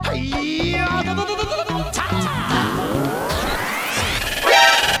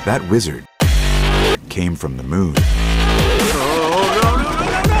That wizard came from the moon.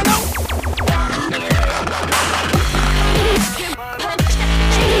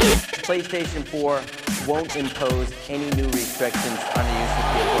 PlayStation 4 won't impose any new restrictions on the use of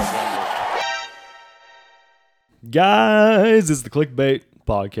PS4 games. Guys, it's the Clickbait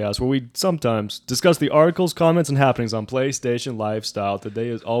Podcast, where we sometimes discuss the articles, comments, and happenings on PlayStation Lifestyle.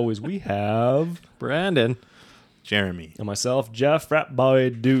 Today, as always, we have Brandon, Jeremy, and myself, Jeff, Frat Boy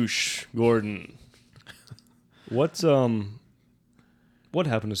Douche, Gordon. What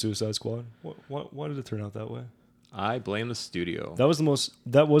happened to Suicide Squad? Why did it turn out that way? I blame the studio. That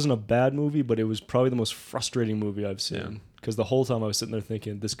wasn't a bad movie, but it was probably the most frustrating movie I've seen. Because the whole time I was sitting there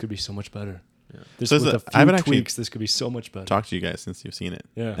thinking, this could be so much better. Yeah. With a few tweaks, this could be so much better. Talked to you guys since you've seen it.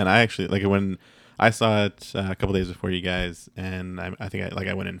 Yeah. And I actually, like, when I saw it a couple days before you guys, and I think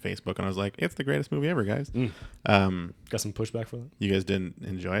I went in Facebook and I was like, it's the greatest movie ever, guys. Got some pushback for that? You guys didn't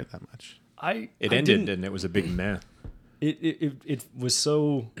enjoy it that much. It ended and it was a big meh. It was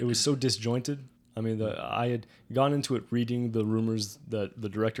so disjointed. I mean, I had gone into it reading the rumors that the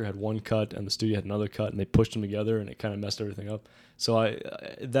director had one cut and the studio had another cut, and they pushed them together, and it kind of messed everything up. So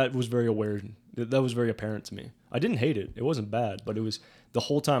that was very aware. That was very apparent to me. I didn't hate it; it wasn't bad, but it was the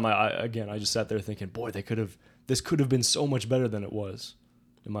whole time. I just sat there thinking, boy, this could have been so much better than it was,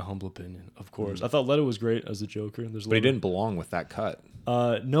 in my humble opinion. Of course, I thought Leto was great as the Joker. But he didn't belong with that cut.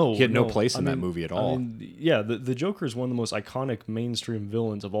 No, he had no place in that movie at all. I mean, yeah, the Joker is one of the most iconic mainstream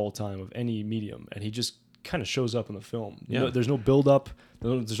villains of all time of any medium, and he just kind of shows up in the film. Yeah. There's no build up,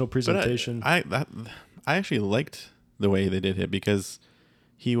 there's no presentation. But I actually liked the way they did it because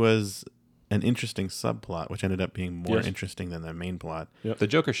he was an interesting subplot, which ended up being more interesting than the main plot. Yep. The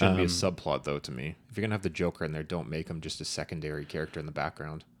Joker shouldn't be a subplot, though, to me. If you're gonna have the Joker in there, don't make him just a secondary character in the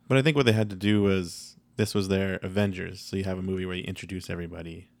background. But I think what they had to do was, this was their Avengers, so you have a movie where you introduce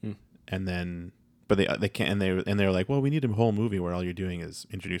everybody, and then, but they can't, and they're like, well, we need a whole movie where all you're doing is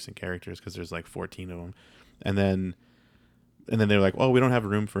introducing characters because there's like 14 of them, and then they're like, well, we don't have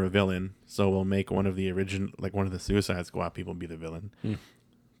room for a villain, so we'll make one of the Suicide Squad people be the villain.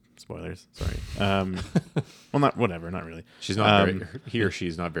 Spoilers, sorry. Well, not really. She's not very. He or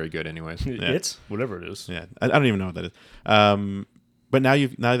she's not very good, anyways. It's whatever it is. Yeah, I don't even know what that is. But now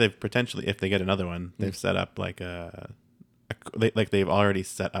they've potentially, if they get another one, they've set up they've already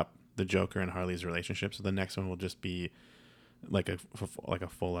set up the Joker and Harley's relationship. So the next one will just be like a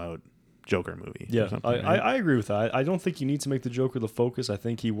full out Joker movie. Yeah, or something, right? I agree with that. I don't think you need to make the Joker the focus. I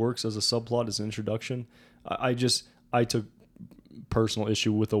think he works as a subplot, as an introduction. I took personal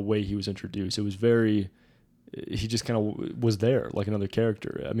issue with the way he was introduced. It was he just kind of was there like another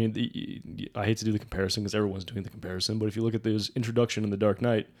character. I mean, I hate to do the comparison because everyone's doing the comparison, but if you look at his introduction in The Dark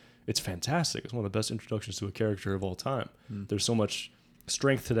Knight, it's fantastic. It's one of the best introductions to a character of all time. There's so much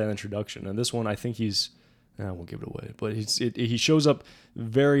strength to that introduction. And this one, I think I won't give it away, but he shows up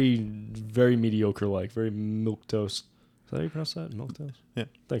very, very mediocre, like very milquetoast. Is that how you pronounce that? Milquetoast? Yeah.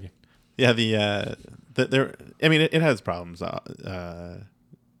 Thank you. Yeah, it has problems.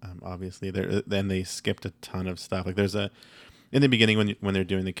 Obviously, then they skipped a ton of stuff. Like in the beginning when they're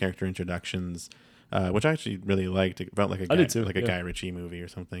doing the character introductions, which I actually really liked. It felt like a Guy Ritchie movie or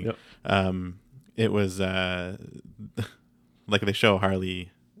something. Yep. It was like they show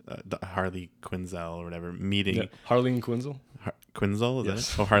Harley Quinzel or whatever meeting. Yeah. Harleen Quinzel. Quinzel, is that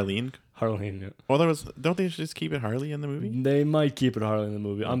it? Oh, Harleen. Harleen. Yeah. Well, don't they just keep it Harley in the movie? They might keep it Harley in the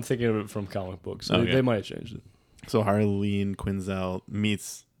movie. I'm thinking of it from comic books. So they might have changed it. So Harleen Quinzel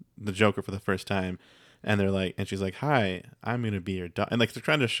meets the Joker for the first time, and she's like, "Hi, I'm gonna be your doctor," and like they're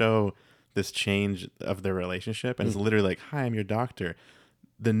trying to show this change of their relationship, and it's literally like, "Hi, I'm your doctor."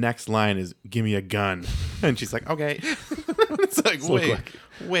 The next line is, "Give me a gun," and she's like, "Okay." It's like,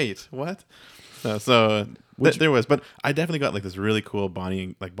 wait, what? There was, but I definitely got like this really cool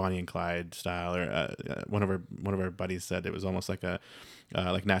Bonnie and Clyde style, or one of our buddies said it was almost like a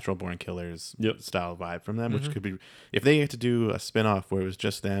like Natural Born Killers style vibe from them, which could be, if they get to do a spin-off where it was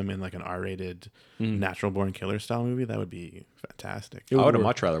just them in like an R-rated Natural Born Killer style movie, that would be fantastic. I would have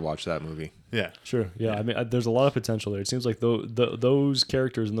much rather watched that movie. Yeah, sure. Yeah, I mean, there's a lot of potential there. It seems like those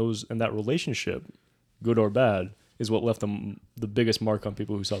characters and that relationship, good or bad, is what left the biggest mark on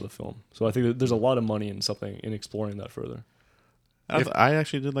people who saw the film. So I think that there's a lot of money in exploring that further. I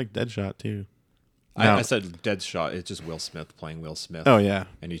actually did like Deadshot too. I said Deadshot. It's just Will Smith playing Will Smith. Oh yeah,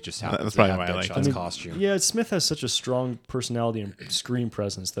 and he just happens that's to probably have why I like Deadshot's him. costume. Yeah, Smith has such a strong personality and screen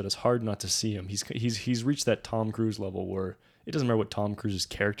presence that it's hard not to see him. He's reached that Tom Cruise level where it doesn't matter what Tom Cruise's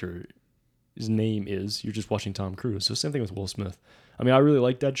his name is. You're just watching Tom Cruise. So same thing with Will Smith. I mean, I really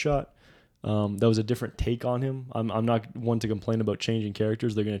like Deadshot. That was a different take on him. I'm not one to complain about changing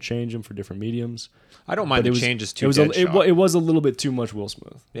characters. They're going to change him for different mediums. I don't mind But the changes to it was a little bit too much Will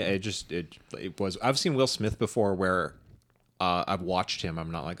Smith. Yeah, it was. I've seen Will Smith before where I've watched him.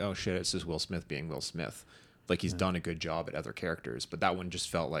 I'm not like, oh shit, it's just Will Smith being Will Smith. Like he's done a good job at other characters, but that one just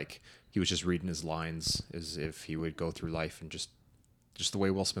felt like he was just reading his lines as if he would go through life and just the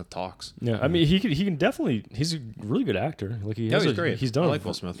way Will Smith talks. Yeah, I mean he can definitely. He's a really good actor. Like he's great. He's done. I like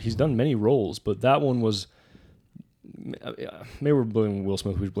Will Smith. He's done many roles, but that one was. Maybe we're blaming Will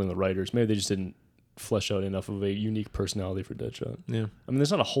Smith. Who's blaming the writers? Maybe they just didn't flesh out enough of a unique personality for Deadshot. Yeah, I mean,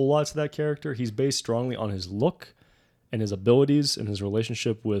 there's not a whole lot to that character. He's based strongly on his look and his abilities and his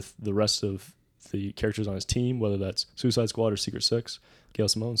relationship with the rest of the characters on his team, whether that's Suicide Squad or Secret Six. Gail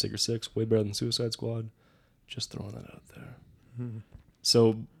Simone, Secret Six, way better than Suicide Squad. Just throwing that out there.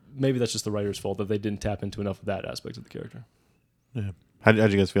 So maybe that's just the writer's fault that they didn't tap into enough of that aspect of the character. Yeah. How'd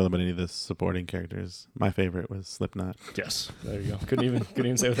you guys feel about any of the supporting characters? My favorite was Slipknot. Yes, there you go. Couldn't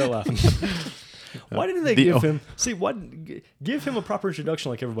even say it without laughing. Why didn't they give him? See, give him a proper introduction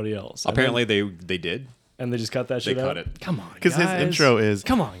like everybody else? Apparently they did. And they just cut that shit out? They cut it. Come on, Because his intro is,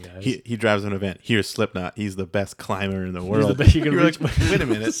 come on, guys. He drives an event. Here's Slipknot. He's the best climber in the world. You're like, wait a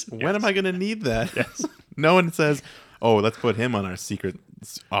minute. When am I going to need that? Yes. No one says, oh, let's put him on our secret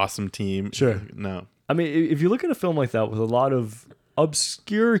awesome team. Sure. No. I mean, if you look at a film like that with a lot of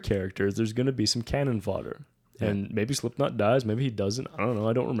obscure characters, there's going to be some cannon fodder. And maybe Slipknot dies. Maybe he doesn't. I don't know.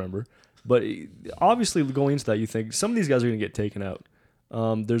 I don't remember. But obviously, going into that, you think some of these guys are going to get taken out.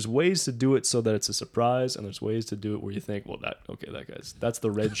 There's ways to do it so that it's a surprise, and there's ways to do it where you think, well, that that's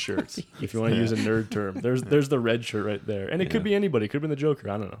the red shirts. If you want to use a nerd term, there's the red shirt right there, and it could be anybody. It could have been the Joker.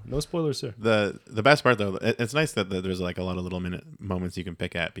 I don't know. No spoilers here. The best part though, it's nice that there's like a lot of little moments you can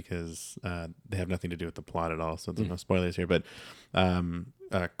pick at because they have nothing to do with the plot at all. So there's no spoilers here. But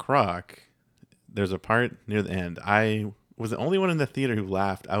Croc, there's a part near the end. I was the only one in the theater who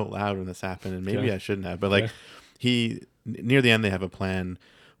laughed out loud when this happened, and maybe I shouldn't have. But like near the end, they have a plan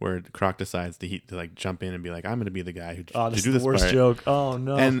where Croc decides to like jump in and be like, "I'm going to be the guy who this do is this the worst part." joke. Oh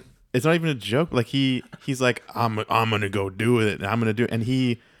no! And it's not even a joke. Like he's like, "I'm going to go do it. And I'm going to do it." And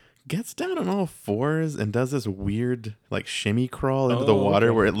he gets down on all fours and does this weird like shimmy crawl into the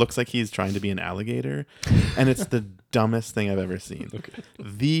water where it looks like he's trying to be an alligator, and it's the dumbest thing I've ever seen.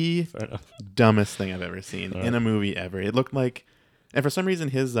 The dumbest thing I've ever seen in a movie ever. It looked like, and for some reason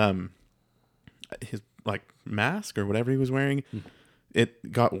his like mask or whatever he was wearing,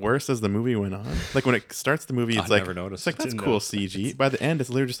 it got worse as the movie went on. Like when it starts the movie, it's like, never noticed. It's like, that's cool CG. By the end, it's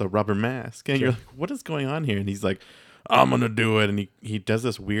literally just a rubber mask, and you're like, what is going on here? And he's like, I'm gonna do it, and he does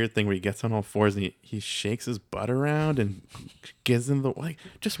this weird thing where he gets on all fours and he shakes his butt around and gives him the like,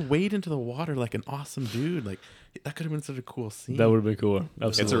 just wade into the water like an awesome dude. Like that could have been such a cool scene. That would have been cool.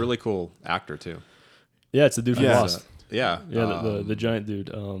 Absolutely. It's a really cool actor too. Yeah, it's the dude from Lost. Yeah, the giant dude,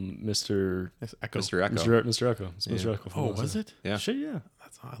 Mr. Echo. Mr. Echo. Mr. Echo. It's Mr. Echo. Oh, was it? Yeah. Shit, yeah.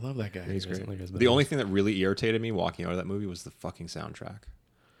 I love that guy. He's great. The only thing that really irritated me walking out of that movie was the fucking soundtrack.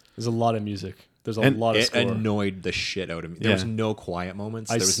 There's a lot of music. There's a lot of score. It annoyed the shit out of me. There was no quiet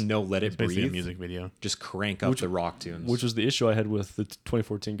moments. There was no let it Basically a breathe. music video. Just crank up the rock tunes. Which was the issue I had with the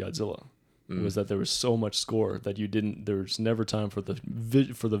 2014 Godzilla. Was that there was so much score that there's never time for the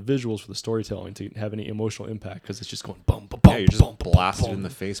visuals, for the storytelling to have any emotional impact because it's just going bum bum bum. Yeah, you're just bum, blasted bum, in the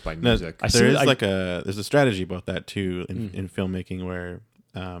bum. face by music. There's a strategy about that too in filmmaking where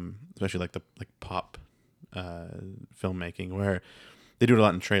especially like pop filmmaking where they do it a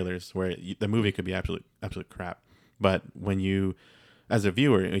lot in trailers where the movie could be absolute crap, but when you as a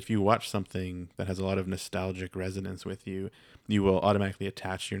viewer, if you watch something that has a lot of nostalgic resonance with you, you will automatically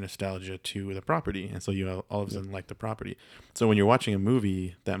attach your nostalgia to the property, and so you all of a sudden like the property. So when you're watching a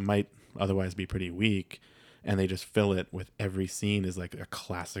movie that might otherwise be pretty weak, and they just fill it with every scene is like a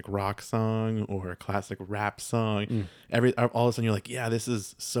classic rock song or a classic rap song, all of a sudden you're like, yeah, this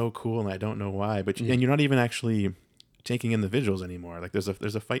is so cool, and I don't know why, but and you're not even actually taking in the visuals anymore. Like there's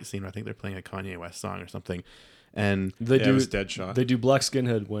a fight scene where I think they're playing a Kanye West song or something. And it was Deadshot. They do Black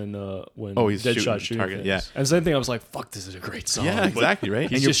Skinhead when he's Deadshot shooting target. Yeah, and same thing. I was like, "Fuck, this is a great song." Yeah, exactly. Right.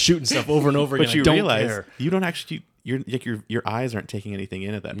 He's just shooting stuff over and over again. But you don't realize care. you don't actually. Your eyes aren't taking anything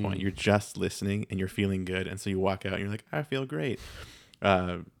in at that point. You're just listening and you're feeling good, and so you walk out and you're like, I feel great.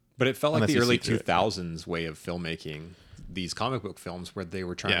 But it felt like the early 2000s way of filmmaking these comic book films where they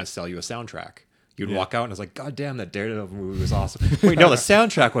were trying to sell you a soundtrack. You'd walk out and it's like, God damn, that Daredevil movie was awesome. Wait, no, the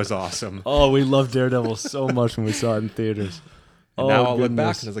soundtrack was awesome. Oh, we loved Daredevil so much when we saw it in theaters. And now I'll look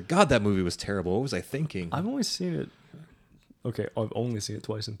back and I was like, God, that movie was terrible. What was I thinking? I've only seen it. Okay, I've only seen it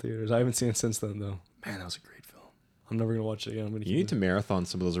twice in theaters. I haven't seen it since then, though. Man, that was a great film. I'm never gonna watch it again. I'm gonna You need to marathon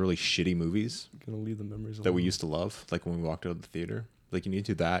some of those really shitty movies gonna leave the memories that we alone. used to love, like when we walked out of the theater. Like you need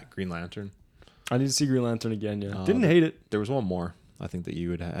to do that. Green Lantern. I need to see Green Lantern again. Yeah, didn't hate it. There was one more I think that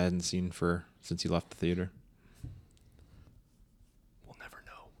you hadn't seen since you left the theater. We'll never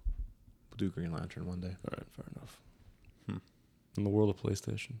know. We'll do Green Lantern one day. All right, fair enough. In the world of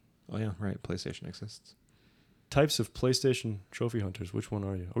PlayStation, Oh yeah, right. PlayStation exists. types of PlayStation trophy hunters. Which one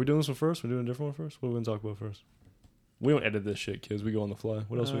are you? Are we doing this one first? We're doing a different one first. What are we gonna talk about first? We don't edit this shit, kids. We go on the fly.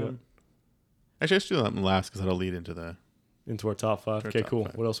 What else we got? Actually, let's do that last because that'll lead into the. Into our top five. Our Okay, top cool.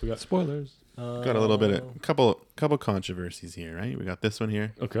 five. What else we got? Spoilers. Got a little bit of couple controversies here, right? We got this one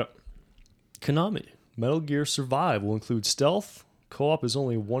here. Okay. Konami. Metal Gear Survive will include stealth. Co-op is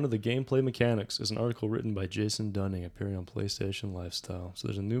only one of the gameplay mechanics, is an article written by Jason Dunning appearing on PlayStation Lifestyle. So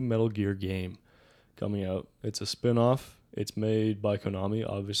there's a new Metal Gear game coming out. It's a spin-off. It's made by Konami,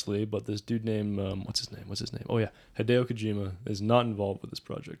 obviously, but this dude named, what's his name? Oh, yeah. Hideo Kojima is not involved with this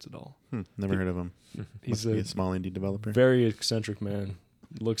project at all. Never heard of him. He's Must be a small indie developer. very eccentric man.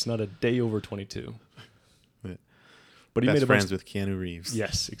 Looks not a day over 22. Yeah. But he Best made a friends bunch. with Keanu Reeves.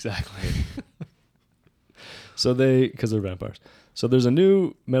 Yes, exactly. So because they're vampires. So there's a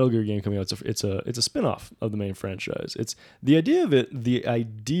new Metal Gear game coming out. It's a spin-off of the main franchise. It's the idea of it. The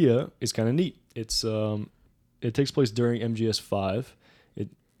idea is kind of neat. It takes place during MGS5. It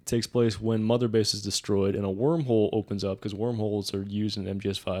takes place when Mother Base is destroyed and a wormhole opens up, because wormholes are used in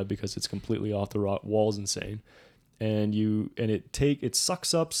MGS5 because it's completely off the walls insane. And it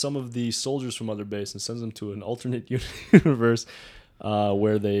sucks up some of the soldiers from Mother Base and sends them to an alternate universe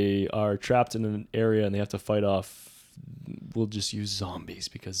where they are trapped in an area and they have to fight off. We'll just use zombies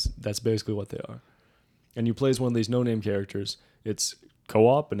because that's basically what they are. And you play as one of these no-name characters. It's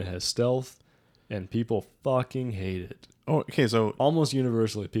co-op and it has stealth, and people fucking hate it. Oh, okay. So Almost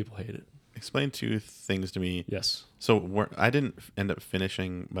universally, people hate it. explain two things to me. Yes. So I didn't end up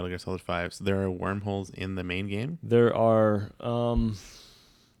finishing Metal Gear Solid 5. So there are wormholes in the main game. There are... Oh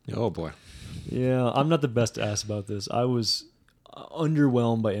boy. Yeah, I'm not the best to ask about this. I was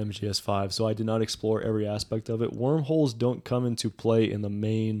underwhelmed by MGS5, so I did not explore every aspect of it. Wormholes don't come into play in the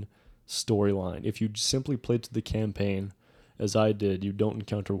main storyline. If you simply play to the campaign, as I did, you don't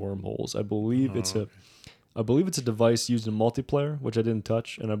encounter wormholes. I believe it's a device used in multiplayer, which I didn't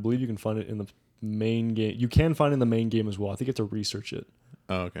touch, and I believe you can find it in the main game. You can find it in the main game as well. I think you have to research it.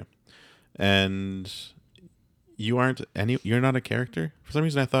 Oh, okay. And you're not a character? For some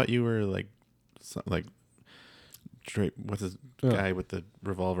reason I thought you were like what's his guy with the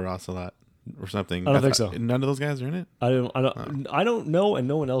revolver ocelot or something. I don't think so. None of those guys are in it? I don't know, and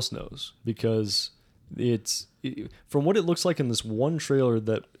no one else knows, because from what it looks like in this one trailer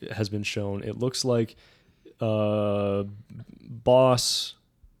that has been shown, it looks like Boss,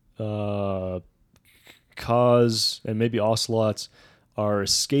 Kaz, and maybe Ocelots are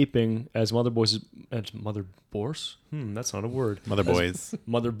escaping as Mother Base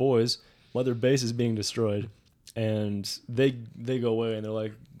is being destroyed, and they go away and they're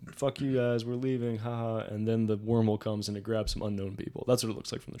like, fuck you guys, we're leaving, haha, and then the wormhole comes and it grabs some unknown people. That's what it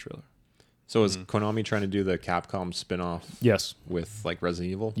looks like from the trailer. So is Konami trying to do the Capcom spin-off Yes. with like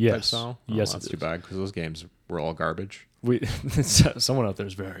Resident Evil type Yes. style? Oh, Yes, that's it too is. bad because those games were all garbage. Someone out there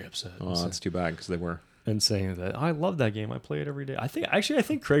is very upset. Oh, that's too bad because they were. And saying that I love that game, I play it every day. I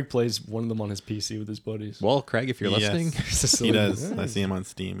think Craig plays one of them on his PC with his buddies. Well, Craig, if you're listening, He does. I see him on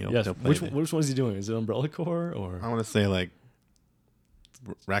Steam. Yes. He'll play Which it. one is he doing? Is it Umbrella Corps or I want to say like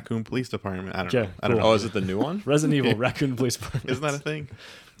Raccoon Police Department. I don't Okay, know. I don't cool. know. oh, is it the new one? Resident Evil Raccoon Police Department? Isn't that a thing?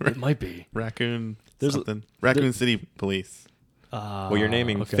 It might be. Raccoon There's something. Raccoon City Police. Well, you're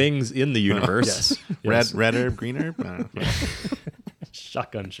naming okay. things in the universe. Yes. Red herb, green herb. I don't know.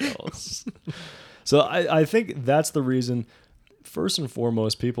 Shotgun shells. So I think that's the reason. First and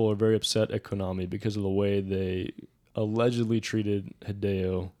foremost, people are very upset at Konami because of the way they allegedly treated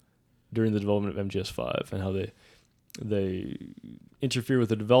Hideo during the development of MGS5 and how they interfere with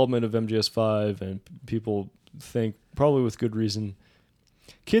the development of MGS5, and people think, probably with good reason.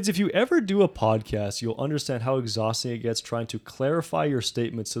 Kids, if you ever do a podcast, you'll understand how exhausting it gets trying to clarify your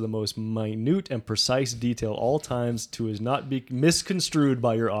statements to the most minute and precise detail all times to as not be misconstrued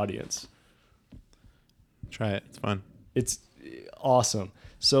by your audience. Try it. It's fun. It's awesome.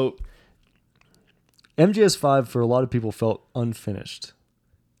 So MGS5 for a lot of people felt unfinished.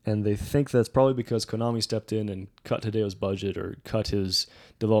 And they think that's probably because Konami stepped in and cut Hideo's budget or cut his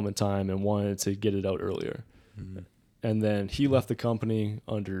development time and wanted to get it out earlier. Mm-hmm. And then he left the company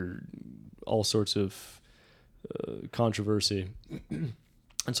under all sorts of controversy.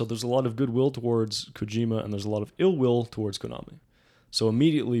 And so there's a lot of goodwill towards Kojima and there's a lot of ill will towards Konami. So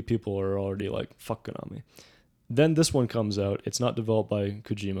immediately people are already like, fuck Konami. Then this one comes out. It's not developed by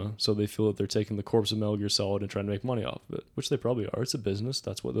Kojima, so they feel that they're taking the corpse of Metal Gear Solid and trying to make money off of it, which they probably are. It's a business.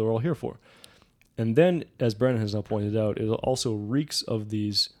 That's what they're all here for. And then, as Brandon has now pointed out, it also reeks of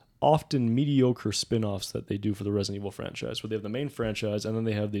these often mediocre spin-offs that they do for the Resident Evil franchise, where they have the main franchise and then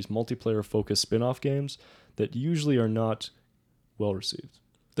they have these multiplayer-focused spin-off games that usually are not well-received.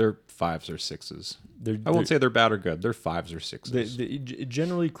 They're 5s or 6s. I won't say they're bad or good. They're 5s or 6s. The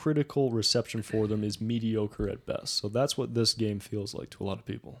generally critical reception for them is mediocre at best. So that's what this game feels like to a lot of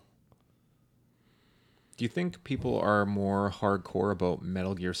people. Do you think people are more hardcore about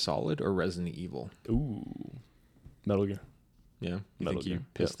Metal Gear Solid or Resident Evil? Ooh, Metal Gear. Yeah, you Metal think you Gear,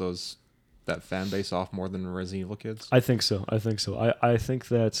 piss that fan base off more than Resident Evil kids? I think so. I think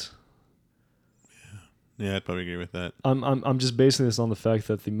that Yeah, I'd probably agree with that. I'm just basing this on the fact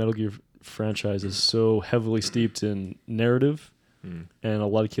that the Metal Gear franchise is so heavily steeped in narrative, and a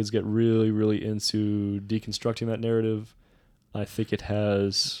lot of kids get really, really into deconstructing that narrative. I think it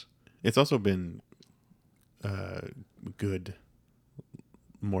has. It's also been good.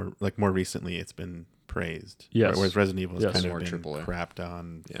 More recently, it's been praised. Yes. Whereas Resident Evil has kind More of been AAA. crapped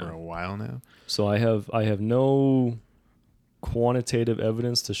on for a while now. So I have no quantitative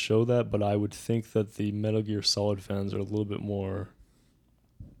evidence to show that, but I would think that the Metal Gear Solid fans are a little bit more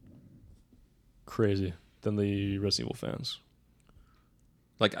crazy than the Resident Evil fans.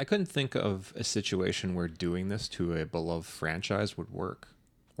 Like, I couldn't think of a situation where doing this to a beloved franchise would work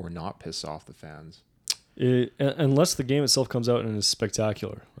or not piss off the fans. Unless the game itself comes out and is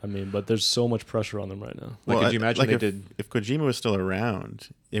spectacular. I mean, but there's so much pressure on them right now. Like, could you imagine they if, did... If Kojima was still around,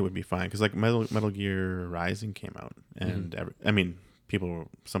 it would be fine. Because, like, Metal Gear Rising came out. And,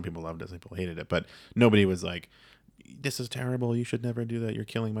 some people loved it, some people hated it. But nobody was like, this is terrible, you should never do that, you're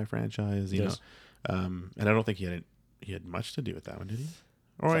killing my franchise, you know. And I don't think he had much to do with that one, did he?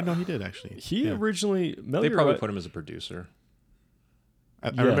 Or I know he did, actually. He originally... They probably put him as a producer. I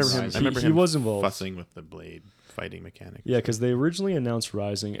remember him was involved. fussing with the blade fighting mechanics. Yeah, because they originally announced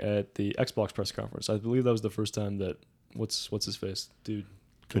Rising at the Xbox press conference. I believe that was the first time that what's his face, dude?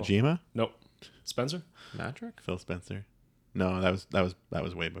 Kojima? Nope. Spencer? Matrick? Phil Spencer? No, that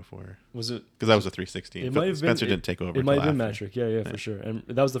was way before. Was it? Because that was a 360. It might have Spencer been, didn't take over. It might have been after. Matrick. Yeah, for sure. And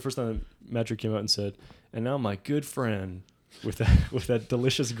that was the first time that Matrick came out and said, "And now my good friend." With that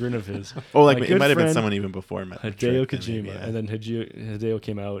delicious grin of his. Oh, like My it good might have been friend, someone even before Hideo Kojima. Yeah. And then Hideo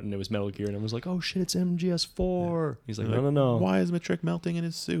came out and it was Metal Gear and I was like, oh shit, it's MGS4. Yeah. He's like, no. Why is Matrick melting in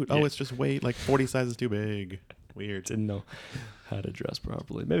his suit? Oh, it's just weight, like 40 sizes too big. Weird. Didn't know how to dress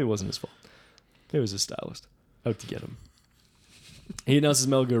properly. Maybe it wasn't his fault. Maybe it was his stylist out to get him. He announces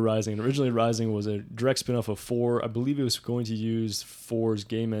Metal Gear Rising. And originally, Rising was a direct spin-off of 4. I believe it was going to use 4's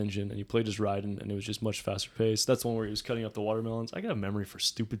game engine, and you played as Raiden, and it was just much faster paced. That's the one where he was cutting up the watermelons. I got a memory for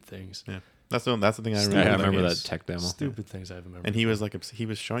stupid things. Yeah, that's the thing I remember. Yeah, I remember that tech demo. Stupid things I have a memory. And he was he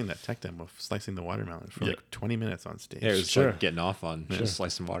was showing that tech demo of slicing the watermelon for like 20 minutes on stage. Yeah, it was like getting off on just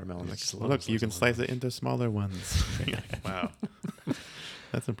slicing watermelons. Like, look, you can slice it into smaller ones. Wow.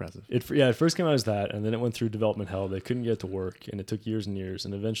 That's impressive. It first came out as that, and then it went through development hell. They couldn't get it to work, and it took years and years.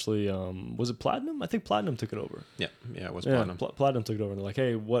 And eventually, was it Platinum? I think Platinum took it over. Yeah, it was Platinum. Platinum took it over, and they're like,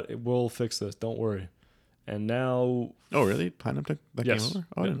 "Hey, we'll fix this. Don't worry." And now, oh really? Platinum took that game over?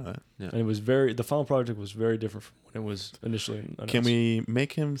 Oh, I didn't know that. Yeah. And it was the final project was very different from when it was initially announced. Can we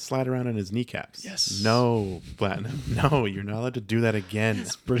make him slide around on his kneecaps? Yes. No, Platinum. No, you're not allowed to do that again.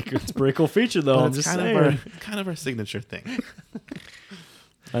 It's a pretty cool feature, though. I'm just saying. Kind of our signature thing.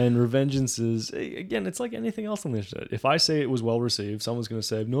 And Revengeance is, again, it's like anything else on the internet. If I say it was well received, someone's going to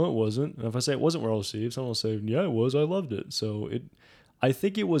say, no, it wasn't. And if I say it wasn't well received, someone will say, yeah, it was. I loved it. So I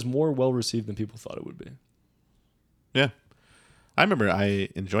think it was more well received than people thought it would be. Yeah. I remember I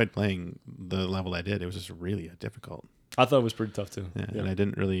enjoyed playing the level I did. It was just really difficult. I thought it was pretty tough, too. Yeah. And I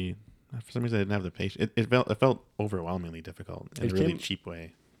didn't really, for some reason, I didn't have the patience. It felt overwhelmingly difficult in a really cheap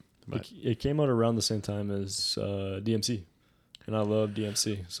way. But it came out around the same time as DMC. And I love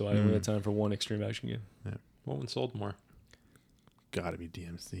DMC, so I only had time for one extreme action game. Yeah. What one sold more? Gotta be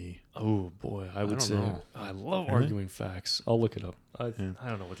DMC. Oh boy, I would say know. I love arguing facts. I'll look it up. I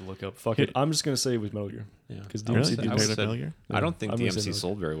don't know what to look up. Fuck it. I'm just gonna say it was Metal Gear. Yeah, because Really? DMC. Metal Gear? I don't think I'm gonna say DMC Metal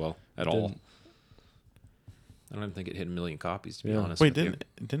sold very well at all. Didn't. I don't even think it hit 1 million copies, to be Yeah. honest. Wait, with you.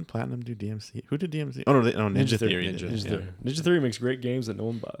 didn't Platinum do DMC? Who did DMC? Oh, no, Ninja Theory. Ninja did. Theory. Ninja Theory makes great games that no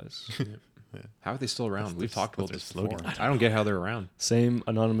one buys. How are they still around? We've talked about their this before. slogan. I don't get how they're around. Same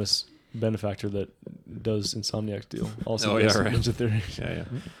anonymous benefactor that does Insomniac's deal. Also, Oh, does yeah, right. Ninja Theory.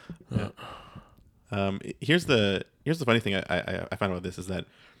 Yeah. Here's the funny thing I found about this is that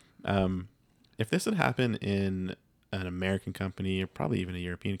if this had happened in an American company or probably even a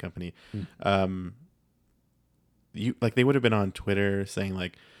European company, they would have been on Twitter saying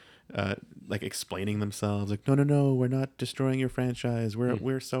like explaining themselves like no, we're not destroying your franchise,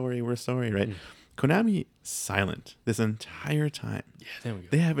 we're sorry, right? Konami silent this entire time. Yeah, there we go.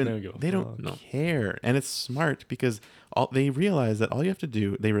 They haven't. There we go. They don't care, and it's smart because they realize that all you have to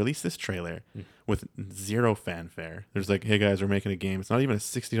do. They release this trailer with zero fanfare. There's like, hey guys, we're making a game. It's not even a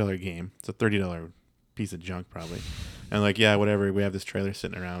 $60 game. It's a $30 piece of junk probably, and like yeah, whatever. We have this trailer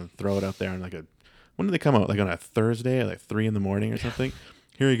sitting around. Throw it up there on like when do they come out? Like on a Thursday at like 3 a.m. or something.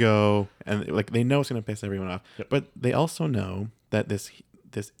 Here you go, and like they know it's gonna piss everyone off, but they also know that this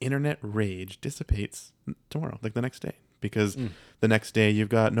internet rage dissipates tomorrow, like the next day, because the next day you've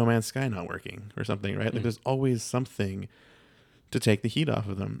got No Man's Sky not working or something, right? Like there's always something to take the heat off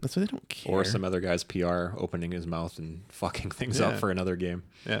of them. So they don't care. Or some other guy's PR opening his mouth and fucking things up for another game.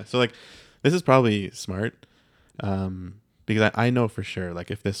 Yeah. So like this is probably smart, because I know for sure, like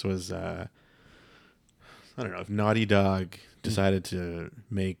if this was, I don't know, if Naughty Dog decided to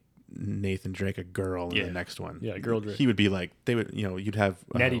make Nathan Drake a girl in the next one. Yeah, girl Drake. He would be like, they would, you'd have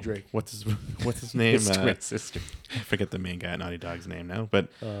Natty Drake. What's his name? His twin sister. I forget the main guy at Naughty Dog's name now, but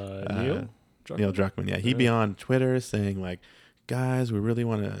Neil Druckmann. Yeah, he'd be on Twitter saying like, guys, we really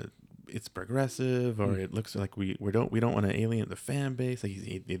want to. It's progressive, or it looks like we don't want to alienate the fan base. Like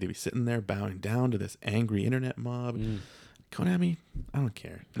they'd be sitting there bowing down to this angry internet mob. Konami, I don't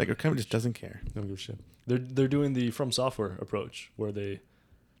care. Like Konami just doesn't care. Don't give a shit. They're doing the From Software approach where they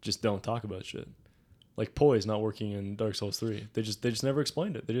just don't talk about shit. Like Poise not working in Dark Souls 3. They just never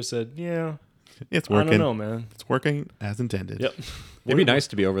explained it. They just said, yeah, it's working. I don't know, man. It's working as intended. Yep. It'd be nice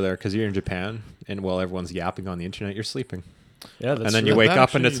to be over there because you're in Japan, and while everyone's yapping on the internet, you're sleeping. Yeah, that's and then true. you wake That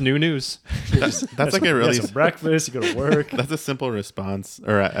up and actually- it's new news. That's like a really You got some breakfast, you go to work. that's a simple response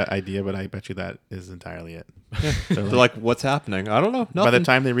or idea, but I bet you that is entirely it. They're like, what's happening? I don't know. Nothing. By the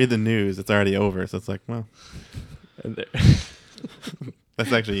time they read the news, it's already over. So it's like, well, And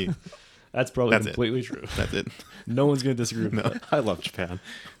that's actually that's probably That's it. completely true. that's it. No one's going to disagree with that. I love Japan.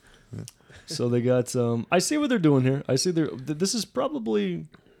 So they got I see what they're doing here. I see this is probably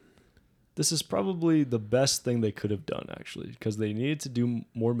the best thing they could have done, actually, because they needed to do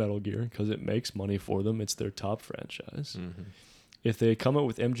more Metal Gear because it makes money for them. It's their top franchise. If they come out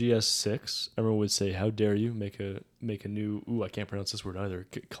with MGS 6, everyone would say, "How dare you make a new?" Ooh, I can't pronounce this word either.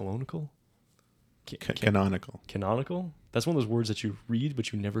 Canonical. Canonical. Canonical. That's one of those words that you read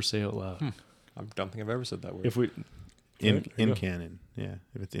but you never say out loud. I don't think I've ever said that word. If we In Right, there you go. canon, yeah.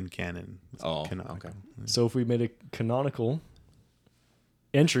 If it's in canon, it's canonical. okay. So if we made a canonical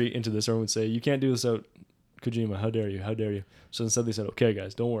entry into this, everyone would say, "You can't do this out, Kojima. How dare you? How dare you?" So instead they said, "Okay,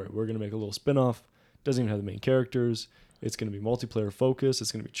 guys, don't worry. We're going to make a little spin-off. Doesn't even have the main characters. It's going to be multiplayer focused.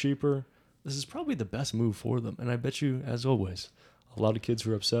 It's going to be cheaper." This is probably the best move for them. And I bet you, as always, a lot of kids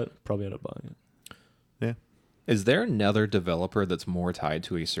who are upset probably end up buying it. Yeah. Is there another developer that's more tied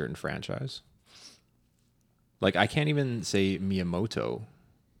to a certain franchise? Like, I can't even say Miyamoto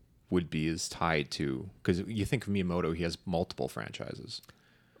would be as tied to, because you think of Miyamoto, he has multiple franchises.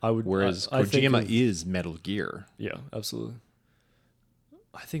 Whereas I think Kojima of- is Metal Gear. Yeah, absolutely.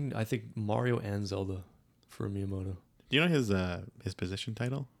 I think Mario and Zelda for Miyamoto. Do you know his position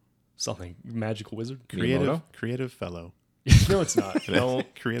title? Something magical wizard. Creative fellow. No, it's not. No,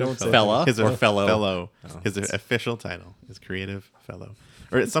 Creative don't say Fella? His Or fellow? Fellow. His official title is creative fellow,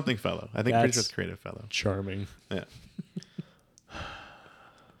 or it's something fellow. I think pretty sure That's- it's creative fellow. charming. Yeah.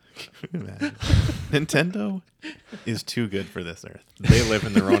 Can you imagine? Nintendo is too good for this earth. They live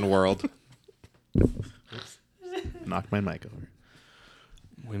in their own world. Knock my mic over.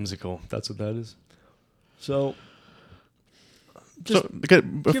 Whimsical. That's what that is. So, So, but give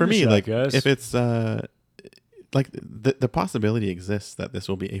for it a me, shot, like, guys. if it's like the possibility exists that this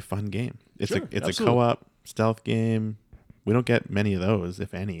will be a fun game. It's Sure, a absolutely. co-op stealth game. We don't get many of those,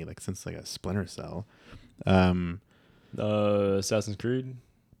 if any, like since like a Splinter Cell. Assassin's Creed.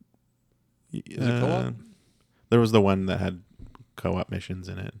 Is it co-op? There was the one that had co-op missions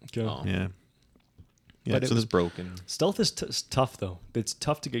in it. Okay. Oh. Yeah. Yeah, But it so was there's broken. Stealth is tough, though. It's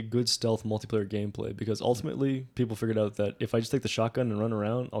tough to get good stealth multiplayer gameplay because ultimately people figured out that if I just take the shotgun and run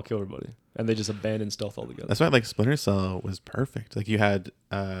around, I'll kill everybody. And they just abandon stealth altogether. That's why like Splinter Cell was perfect. Like you had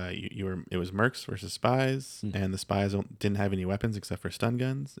it was mercs versus spies, and the spies didn't have any weapons except for stun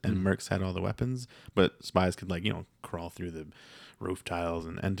guns, and mercs had all the weapons, but spies could like crawl through the roof tiles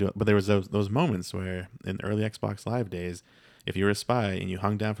and do it. But there was those moments where in the early Xbox Live days, if you were a spy and you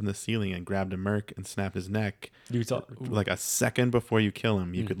hung down from the ceiling and grabbed a merc and snapped his neck, You thought, like a second before you kill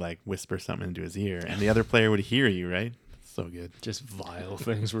him, you could like whisper something into his ear, and the other player would hear you. Right? So good. just vile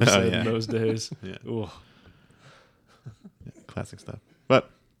things were said in those days. Yeah. Ooh. Classic stuff. But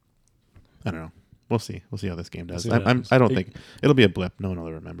I don't know. we'll see. We'll see how this game does. See what happens. I don't think it'll be a blip. No one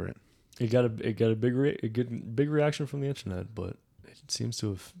will remember it. It got a big reaction from the internet, but it seems to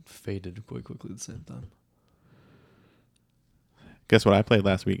have faded quite quickly at the same time. Guess what I played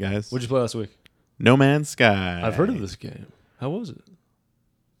last week, guys? What'd you play last week? No Man's Sky. I've heard of this game. How was it?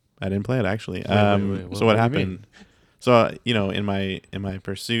 I didn't play it actually. Wait. So what happened? So in my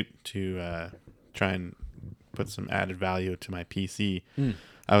pursuit to try and put some added value to my PC,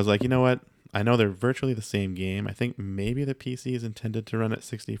 I was like, you know what? I know they're virtually the same game. I think maybe the PC is intended to run at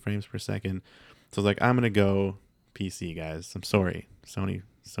 60 frames per second. So I was like, I'm gonna go PC, guys. I'm sorry, Sony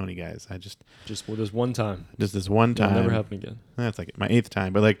guys. I just this one time. Just this one time. It'll never happen again. That's like my 8th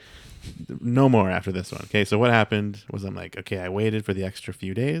time, but like no more after this one. Okay, so what happened was I'm like, okay, I waited for the extra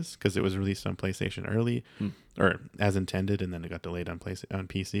few days because it was released on PlayStation early, or as intended, and then it got delayed on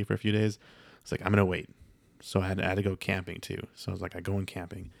PC for a few days. It's like I'm gonna wait. So I had to go camping too. So I was like, I go in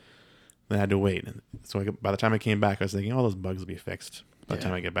camping. Then I had to wait. And so by the time I came back, I was thinking, all those bugs will be fixed by the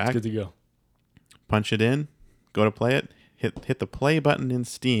time I get back. It's good to go. Punch it in, go to play it, hit the play button in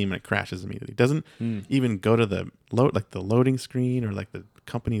Steam, and it crashes immediately. It doesn't even go to the loading screen or like the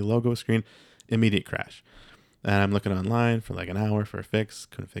company logo screen. Immediate crash. And I'm looking online for like an hour for a fix.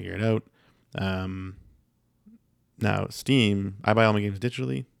 Couldn't figure it out. Now Steam, I buy all my games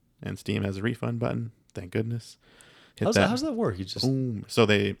digitally, and Steam has a refund button. Thank goodness. How's that work? You just boom. So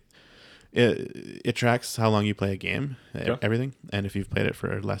it tracks how long you play a game, everything, and if you've played it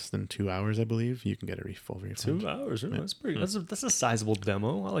for less than 2 hours, I believe, you can get a full refund. 2 hours. Yeah. That's pretty. That's a sizable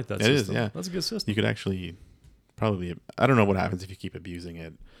demo. I like that. It system. is, yeah. That's a good system. You could actually probably. I don't know what happens if you keep abusing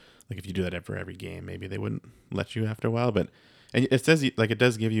it. Like if you do that for every game, maybe they wouldn't let you after a while. But and it says like it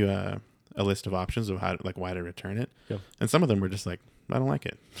does give you a list of options of how why to return it. Yeah. And some of them were just like, I don't like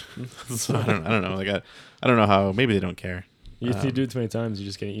it. So I don't know. Like I don't know how. Maybe they don't care. If you do it too many times, you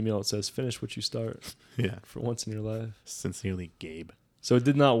just get an email that says "Finish what you start." Yeah. For once in your life. Sincerely, Gabe. So it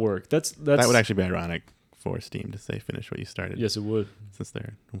did not work. That would actually be ironic for Steam to say "Finish what you started." Yes, it would. Since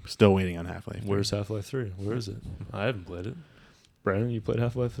they're still waiting on Half-Life. Where's Half-Life 3? Where is it? I haven't played it. Brandon, you played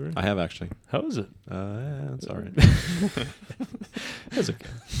Half-Life 3? I have actually. How is it? Yeah, it's all right. That's okay.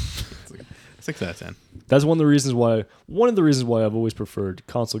 6 out of 10. That's one of the reasons why I've always preferred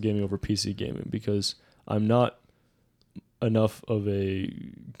console gaming over PC gaming, because I'm not enough of a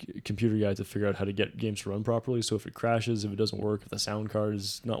computer guy to figure out how to get games to run properly. So if it crashes, if it doesn't work, if the sound card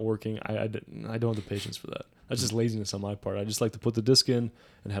is not working, I don't have the patience for that. That's just laziness on my part. I just like to put the disc in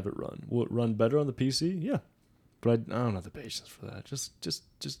and have it run. Will it run better on the PC? Yeah, but I don't have the patience for that. Just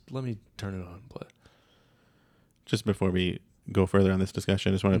let me turn it on and play. Just before we go further on this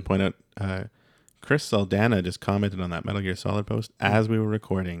discussion, I just want to point out Chris Saldana just commented on that Metal Gear Solid post as we were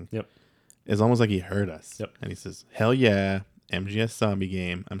recording. Yep. It's almost like he heard us. Yep. And he says, hell yeah, MGS zombie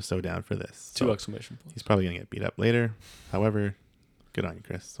game. I'm so down for this. Two So exclamation points. he's probably going to get beat up later. However, good on you,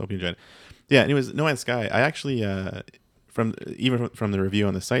 Chris. Hope you enjoyed it. Yeah, anyways, No Man's Sky. I actually, from the review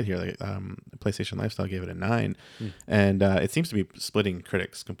on the site here, like PlayStation Lifestyle gave it a 9. And it seems to be splitting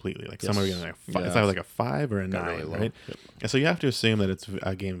critics completely. Like some are getting like a 5. It's either like a 5 or a 9, really low. right? Yep. And so you have to assume that it's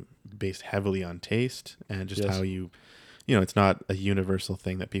a game based heavily on taste and just how it's not a universal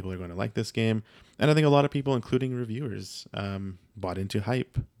thing that people are going to like this game. And I think a lot of people, including reviewers, bought into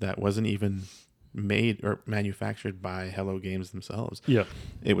hype that wasn't even made or manufactured by Hello Games themselves. Yeah.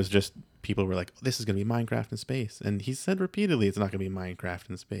 It was just people were like, this is going to be Minecraft in space. And he said repeatedly it's not going to be Minecraft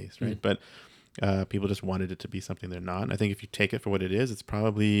in space, right? But people just wanted it to be something they're not. And I think if you take it for what it is, it's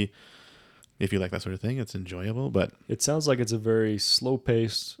probably, if you like that sort of thing, it's enjoyable. But it sounds like it's a very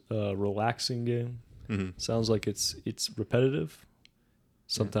slow-paced, relaxing game. Sounds like it's repetitive.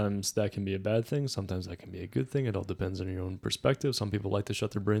 Sometimes that can be a bad thing. Sometimes that can be a good thing. It all depends on your own perspective. Some people like to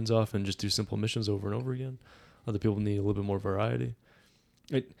shut their brains off and just do simple missions over and over again. Other people need a little bit more variety.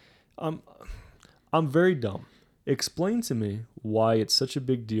 I'm very dumb. Explain to me why it's such a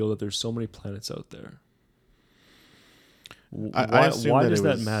big deal that there's so many planets out there. I assume why that does it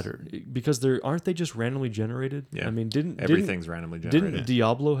that was- matter? Because aren't they just randomly generated? Yeah. I mean, Everything's randomly generated. Didn't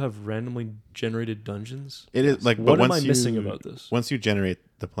Diablo have randomly generated dungeons? it is like, What but am I once missing you- about this? Once you generate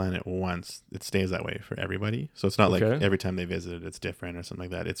the planet once, it stays that way for everybody. So it's not like Okay. every time they visit it, it's different or something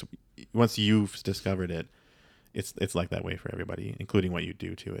like that. It's once you've discovered it, it's like that way for everybody, including what you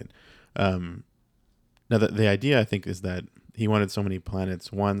do to it. Now the idea I think is that he wanted so many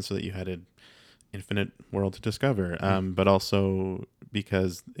planets, one, so that you had an infinite world to discover, but also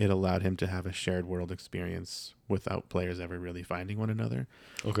because it allowed him to have a shared world experience without players ever really finding one another,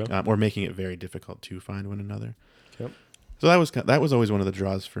 Okay. or making it very difficult to find one another. Yep. So that was always one of the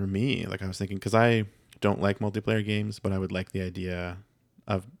draws for me. Like I was thinking, because I don't like multiplayer games, but I would like the idea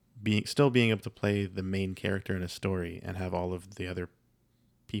of being able to play the main character in a story and have all of the other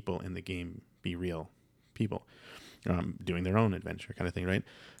people in the game be real people, doing their own adventure kind of thing, right?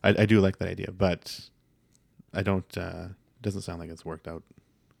 I do like that idea, but I don't. Doesn't sound like it's worked out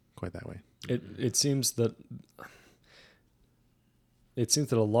quite that way. It seems that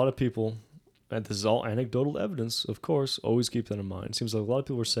a lot of people, and this is all anecdotal evidence, of course, always keep that in mind. It seems like a lot of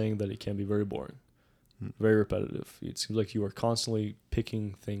people are saying that it can be very boring, very repetitive. It seems like you are constantly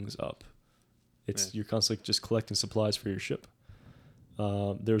picking things up. You're constantly just collecting supplies for your ship.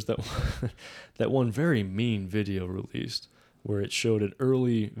 There's that that one very mean video released where it showed an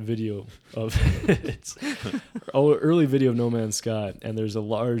early video of early video of No Man's Sky, and there's a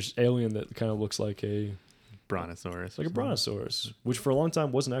large alien that kind of looks like a Brontosaurus. Like a brontosaurus, which for a long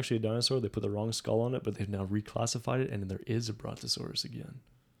time wasn't actually a dinosaur. They put the wrong skull on it, but they've now reclassified it, and there is a brontosaurus again.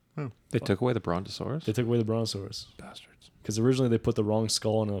 Oh. They took away the Brontosaurus? They took away the brontosaurus. Bastards. Because originally they put the wrong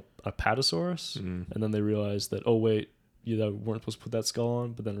skull on a patasaurus, and then they realized that, oh, wait, you weren't supposed to put that skull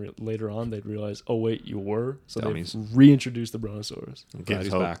on, but then later on they'd realize, oh, wait, you were. So Dummies. they reintroduced the brontosaurus. I'm glad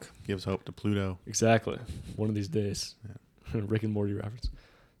he's hope. back. Gives hope to Pluto. Exactly. One of these days. Yeah. Rick and Morty reference.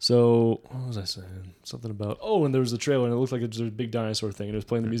 So, what was I saying? Something about, and there was the trailer, and it looked like it was a big dinosaur thing, and it was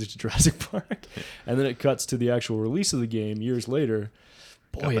playing the music to Jurassic Park. And then it cuts to the actual release of the game years later.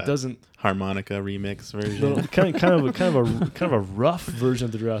 Boy, it doesn't harmonica remix version. kind of a rough version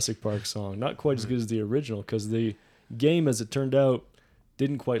of the Jurassic Park song. Not quite as good as the original, because the game, as it turned out,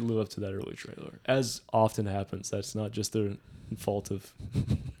 didn't quite live up to that early trailer. As often happens, that's not just the fault of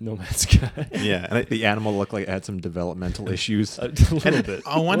No Man's Sky. Yeah, and the animal looked like it had some developmental issues. A little bit.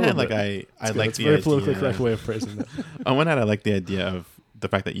 On one hand, like I like the very politically idea. correct way of phrasing that. On one hand, I like the idea of the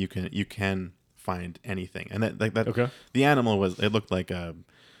fact that you can find anything, and that Okay. The animal looked like a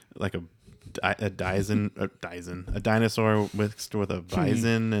dinosaur mixed with a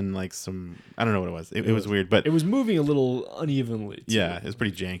bison and like some, I don't know what it was. It was weird, but it was moving a little unevenly. Too. Yeah, it was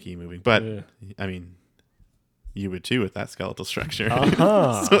pretty janky moving, but Yeah. I mean, you would too with that skeletal structure.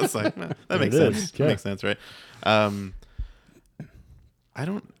 Uh-huh. So it's like, that makes sense. is, That yeah. makes sense, right? I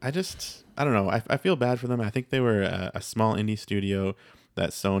don't know. I feel bad for them. I think they were a small indie studio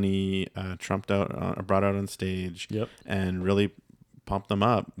that Sony brought out on stage, Yep. and really pumped them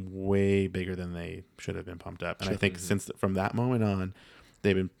up way bigger than they should have been pumped up. And I think from that moment on,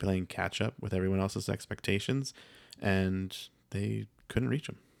 they've been playing catch up with everyone else's expectations, and they couldn't reach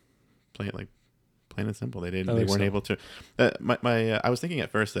them. Plain and simple. They weren't able to. I was thinking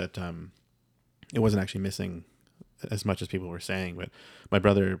at first that it wasn't actually missing as much as people were saying, but my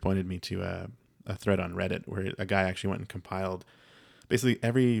brother pointed me to a thread on Reddit where a guy actually went and compiled basically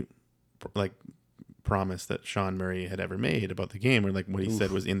every promise that Sean Murray had ever made about the game, or like what he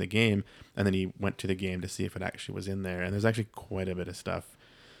said was in the game, and then he went to the game to see if it actually was in there. And there's actually quite a bit of stuff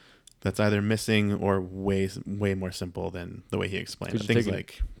that's either missing or way more simple than the way he explained it. Things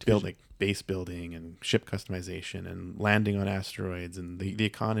like base building and ship customization and landing on asteroids and the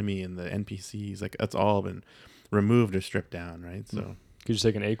economy and the NPCs, like that's all been removed or stripped down, right? So Could you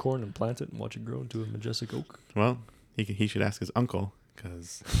take an acorn and plant it and watch it grow into a majestic oak? well, he should ask his uncle,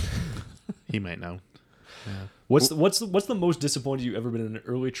 because he might know. Yeah. What's the most disappointed you've ever been in an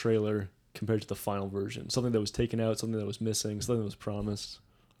early trailer compared to the final version? Something that was taken out, something that was missing, something that was promised.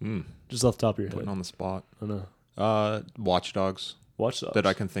 Just off the top of your Putting head. on the spot. I know. Watch Dogs Watch Dogs. that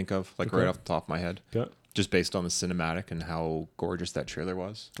I can think of, like Okay. right off the top of my head. Okay. Just based on the cinematic and how gorgeous that trailer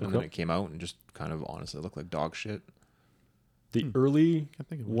was. And then Okay. it came out and just kind of honestly looked like dog shit. The early Can't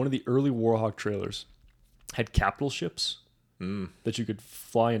think of one of the early Warhawk trailers had capital ships that you could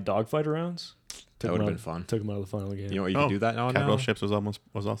fly in dogfight around. That would have been fun. Took them out of the final game. You know what, you can do that now. Capital Ships was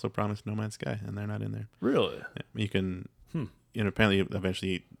also promised No Man's Sky, and they're not in there. Really? Yeah, you can, apparently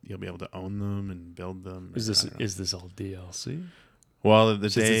eventually you'll be able to own them and build them. Is I don't know. this all DLC? Well, the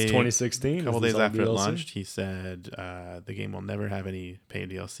Since day it's 2016, a couple is this days all after it DLC? launched, he said the game will never have any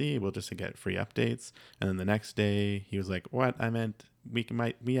paid DLC. We'll just get free updates. And then the next day, he was like, "What? I meant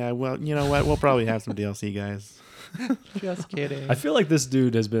well, you know what? We'll probably have some DLC, guys." Just kidding. I feel like this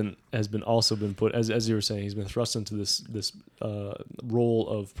dude has been also been put, as you were saying, he's been thrust into this role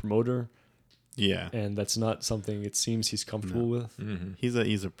of promoter, Yeah, and that's not something it seems he's comfortable with.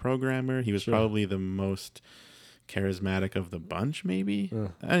 he's a programmer. He was Sure. probably the most charismatic of the bunch, maybe. Yeah.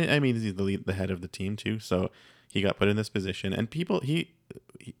 I mean, he's the head of the team too, so he got put in this position, and people he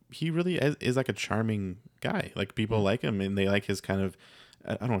really is like a charming guy. Like people like him, and they like his kind of,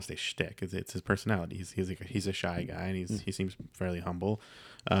 I don't want to say shtick, it's his personality. He's a shy guy, and he seems fairly humble,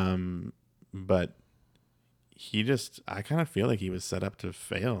 but I kind of feel like he was set up to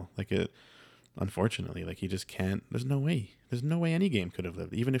fail. Like unfortunately, like he just can't. There's no way. There's no way any game could have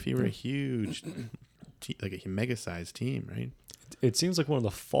lived, even if you were a huge, like a mega-sized team, right? It seems like one of the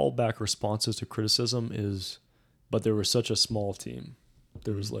fallback responses to criticism is, but there was such a small team.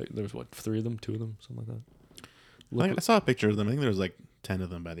 There was what, 3 of them, 2 of them, something like that. I saw a picture of them. I think there was like 10 of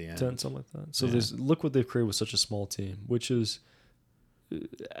them by the end. 10, something like that. So Yeah. look what they've created with such a small team, which is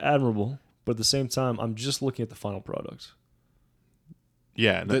admirable. But at the same time, I'm just looking at the final product.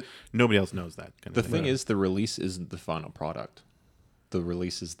 Yeah, nobody else knows that. The thing is, the release isn't the final product. The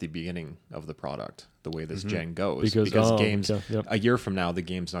release is the beginning of the product, the way this gen goes. Because games, a year from now, the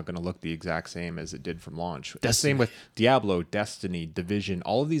game's not going to look the exact same as it did from launch. The same with Diablo, Destiny, Division,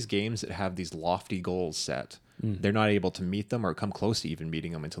 all of these games that have these lofty goals set. They're not able to meet them or come close to even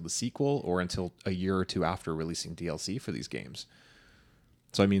meeting them until the sequel or until a year or 2 after releasing DLC for these games.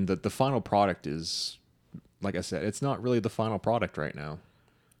 So, I mean, the final product is, like I said, it's not really the final product right now.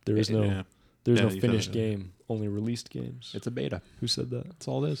 There's no finished that. game, only released games. It's a beta. Who said that? That's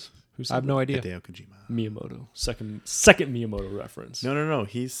all it is. Who said I have no idea. Hideo Kojima. Miyamoto. Second Miyamoto reference. No.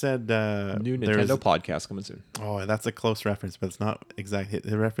 He said New Nintendo podcast coming soon. Oh, that's a close reference, but it's not exact.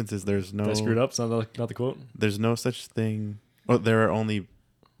 The reference is there's no. Did I screwed up? It's not the quote. There's no such thing. Oh, there are only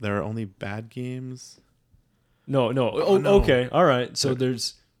bad games. No. Oh, no. Okay. All right. So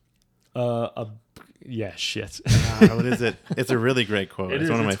there's shit. What is it? It's a really great quote. It's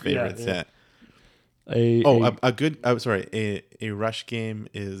one of my favorites. Yeah. A rush game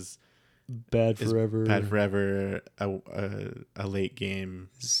is bad forever. Bad forever. A late game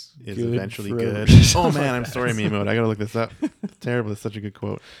is good eventually forever. good. Oh man, I'm sorry, Miyamoto. I gotta look this up. It's terrible. It's such a good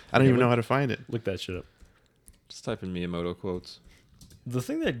quote. I don't even know how to find it. Look that shit up. Just type in Miyamoto quotes. The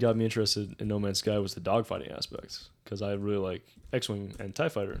thing that got me interested in No Man's Sky was the dogfighting aspects, because I really like X-Wing and TIE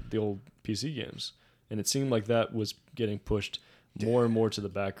Fighter, the old PC games, and it seemed like that was getting pushed more and more to the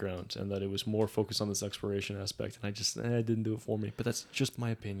background, and that it was more focused on this exploration aspect, and it didn't do it for me. But that's just my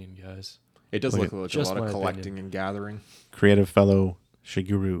opinion, guys. It does look like a just lot of my collecting opinion. and gathering. Creative fellow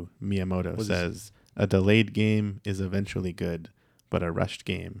Shigeru Miyamoto says, "A delayed game is eventually good, but a rushed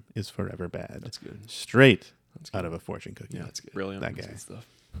game is forever bad." That's good. Straight That's good. out of a fortune cookie. Yeah, that's good. Brilliant. That That's guy. good stuff.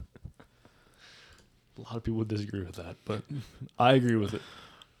 A lot of people would disagree with that, but I agree with it.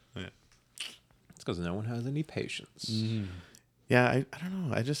 It's because no one has any patience. Yeah, I don't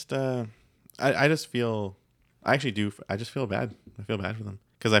know. I just I just feel I actually do. I just feel bad. I feel bad for them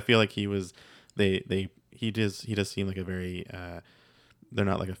because I feel like he does seem like a very they're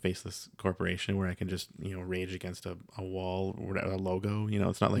not like a faceless corporation where I can just rage against a wall or a logo.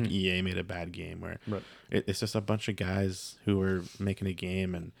 It's not like EA made a bad game where it's just a bunch of guys who were making a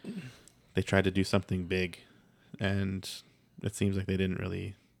game and they tried to do something big, and it seems like they didn't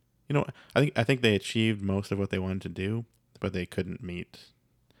really. I think they achieved most of what they wanted to do, but they couldn't meet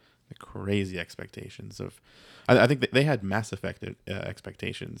the crazy expectations of. I think they had Mass Effect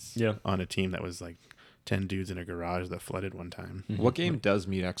expectations on a team that was like 10 dudes in a garage that flooded one time. What game does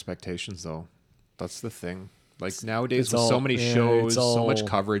meet expectations, though? That's the thing. Like nowadays, it's with so many shows, so much all-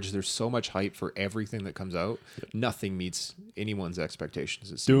 coverage, there's so much hype for everything that comes out. Nothing meets anyone's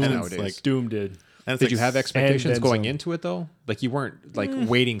expectations. It seems Doom, nowadays. like- Doom did. And it's Did like you have expectations then going some. into it though? Like you weren't like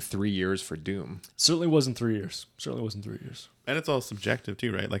waiting 3 years for Doom. Certainly wasn't 3 years. And it's all subjective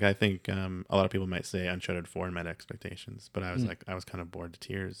too, right? Like I think a lot of people might say Uncharted 4 met expectations, but I was I was kind of bored to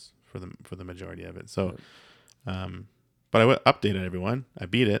tears for the majority of it. So, but I updated everyone. I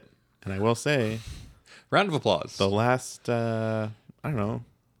beat it, and I will say Round of applause. the last I don't know,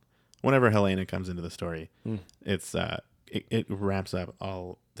 whenever Helena comes into the story, it's it ramps up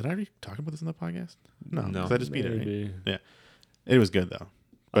all. Did I already talk about this in the podcast? No, No. 'cause I just beat it. Right? Maybe. Yeah, it was good though.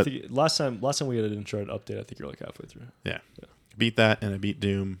 I But think last time we had an Uncharted update, I think you're like halfway through. yeah, beat that, and I beat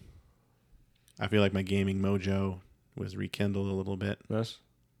Doom. I feel like my gaming mojo was rekindled a little bit, Nice.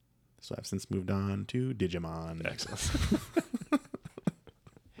 so I've since moved on to Digimon. Excellent.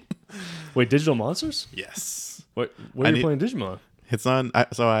 Wait, Digital Monsters? Yes, What are you need- playing Digimon? it's on.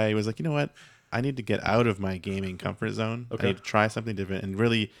 So I was like, you know what? I need to get out of my gaming comfort zone. Okay. I need to try something different and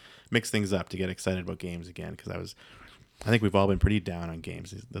really mix things up to get excited about games again. Because I think we've all been pretty down on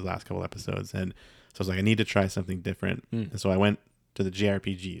games the last couple episodes, and so I was like, I need to try something different. And so I went to the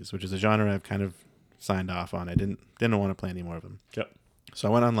JRPGs, which is a genre I've kind of signed off on. I didn't want to play any more of them. Yep. So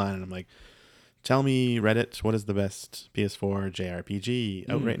I went online and I'm like, tell me, Reddit, what is the best PS4 JRPG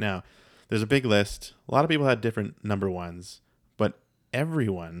out right now? There's a big list. A lot of people had different number ones, but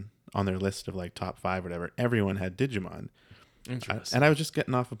everyone on their list of like top 5 or whatever, everyone had Digimon. Interesting. And I was just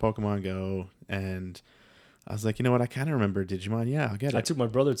getting off of Pokemon Go, and I was like, you know what? I kind of remember Digimon. Yeah, I'll get it. I took my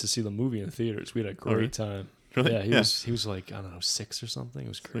brother to see the movie in the theaters. We had a really? great time. Really? Yeah, Yeah. he was like, I don't know, 6 or something. It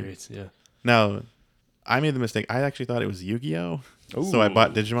was great. Yeah. Now, I made the mistake. I actually thought it was Yu-Gi-Oh. So I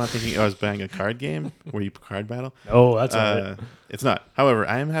bought Digimon thinking I was playing a card game where you card battle. Oh, that's all right. It's not. However,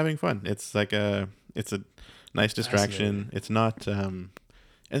 I am having fun. It's like it's a nice distraction. It's not. And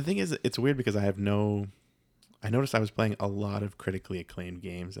the thing is, it's weird because I noticed I was playing a lot of critically acclaimed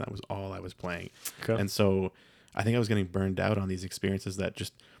games, and that was all I was playing. Okay. And so I think I was getting burned out on these experiences that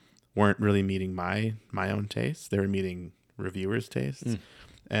just weren't really meeting my own tastes. They were meeting reviewers' tastes.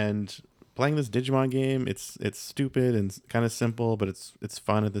 And playing this Digimon game, it's stupid and kind of simple, but it's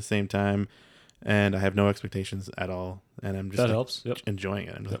fun at the same time. And I have no expectations at all, and I'm just That helps. Yep. enjoying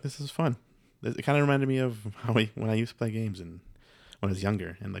it. I'm like, this is fun. It kind of reminded me of when I used to play games and when I was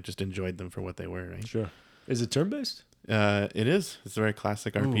younger, and like just enjoyed them for what they were. Right? Sure. Is it turn based? It is. It's a very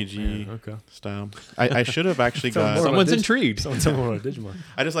classic RPG Okay. style. I should have actually got. Someone's intrigued. Someone tell me about Digimon.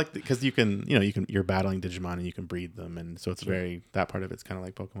 I just like because you're battling Digimon and you can breed them, and so it's very that part of it's kind of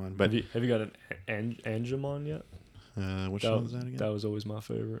like Pokemon. But have you got an Angemon yet? which one was that again? That was always my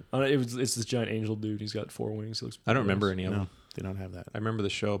favorite. It's this giant angel dude. He's got 4 wings. He looks. I don't remember badass. any of No, them. they don't have that. I remember the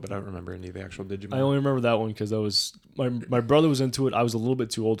show, but I don't remember any of the actual Digimon. I only remember that one because that was my brother was into it. I was a little bit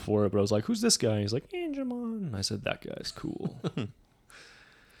too old for it, but I was like, "Who's this guy?" And he's like, "Angemon." And I said, "That guy's cool."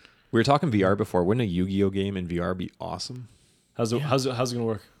 We were talking VR before. Wouldn't a Yu-Gi-Oh game in VR be awesome? How's it gonna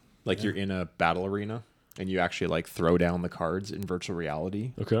work? Like you're in a battle arena and you actually like throw down the cards in virtual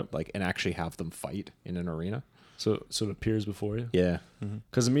reality, Okay, like and actually have them fight in an arena. so it appears before you. Yeah.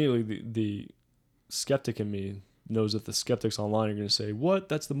 Because immediately the skeptic in me knows that the skeptics online are going to say, "What?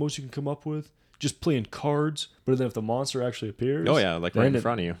 That's the most you can come up with? Just playing cards?" But then if the monster actually appears, Oh yeah, like right then in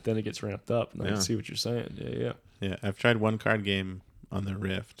front of you. then it gets ramped up, and I Yeah. can see what you're saying. Yeah. Yeah, I've tried one card game on the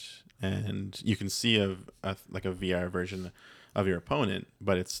Rift, and you can see a VR version of your opponent,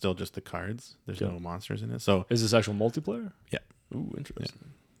 but it's still just the cards. There's Yeah. no monsters in it. So Is this actual multiplayer? Yeah. Ooh,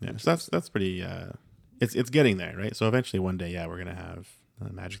 interesting. yeah, so that's pretty. It's getting there, right? So eventually one day, we're gonna have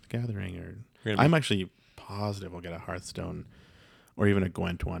Magic the Gathering, or I'm actually positive we'll get a Hearthstone, or even a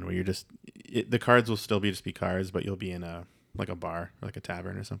Gwent one, where you're just the cards will still be cards, but you'll be in a bar, like a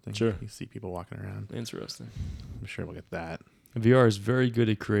tavern or something. Sure. You see people walking around. Interesting. I'm sure we'll get that. VR is very good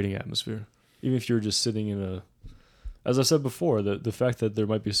at creating atmosphere. Even if you're just sitting in a, as I said before, the fact that there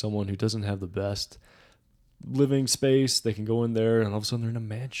might be someone who doesn't have the best living space, they can go in there and all of a sudden they're in a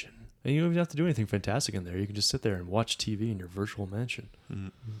mansion. And you don't even have to do anything fantastic in there. You can just sit there and watch TV in your virtual mansion.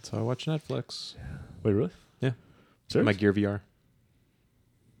 That's how I watch Netflix. Wait, really? Yeah. Serious? My Gear VR.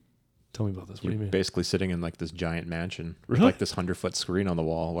 Tell me about this. What do You're you mean? basically sitting in like this giant mansion with Really? like this 100-foot screen on the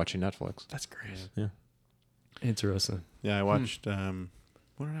wall watching Netflix. That's great. Yeah. Interesting. Yeah, I watched.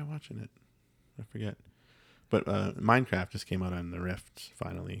 What did I watch in it? I forget. But Minecraft just came out on the Rift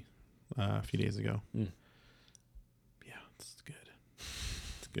finally a few days ago. Mm. Yeah, it's good.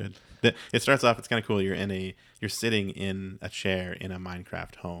 It's good. It starts off. It's kind of cool. You're sitting in a chair in a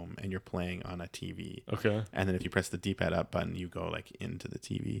Minecraft home, and you're playing on a TV. Okay. And then if you press the D-pad up button, you go like into the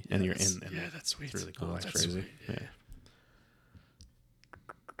TV, and you're in. And Yeah, that's sweet. It's really cool. Oh, It's that's crazy. sweet. Yeah.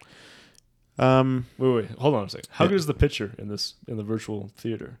 Wait. Hold on a second. How good is the picture in the virtual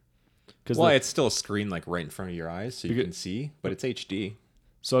theater? Well, it's still a screen like right in front of your eyes, so you Because- can see, but it's HD.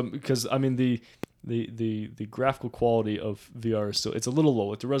 So because I mean the graphical quality of VR is still, it's a little low.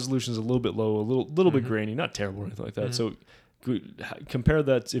 Like the resolution is a little bit low, a little bit grainy, not terrible or anything like that. So compare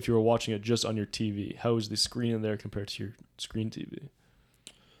that if you were watching it just on your TV. How is the screen in there compared to your screen TV?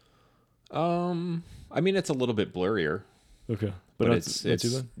 I mean, it's a little bit blurrier, Okay, but not it's too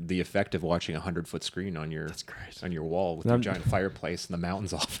bad? the effect of watching a 100-foot screen on your great. on your wall with And your I'm- giant fireplace and the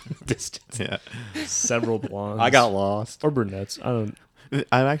mountains off in the distance. Yeah. Several blondes. I got lost. or brunettes. I don't.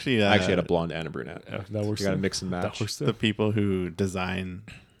 I'm actually. I actually had a blonde and a brunette. Yeah, that works. You got to too. mix and That match. works too. the people who design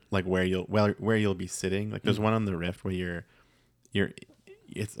like where you'll be sitting. Like there's one on the Rift where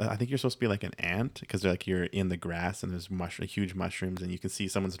it's I think you're supposed to be like an ant because they're like you're in the grass and there's huge mushrooms and you can see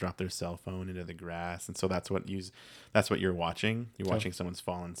someone's dropped their cell phone into the grass, and so that's what you're watching. You're watching someone's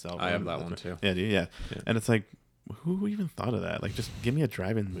fallen cell phone. I have that one too. Yeah, dude, yeah. And it's like, who even thought of that? Like, just give me a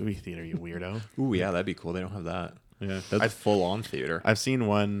drive-in movie theater, you weirdo. Ooh, yeah, that'd be cool. They don't have that. Yeah, That's full-on theater. I've seen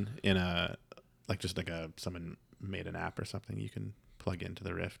one in someone made an app or something you can plug into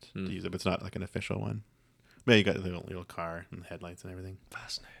the Rift to use it, but it's not like an official one. But you got the little car and the headlights and everything.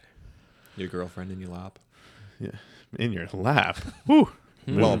 Fascinating. Your girlfriend in your lap. Yeah, in your lap. Woo.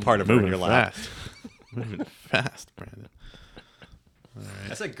 Well, part of her in your lap. Fast. Moving fast, Brandon.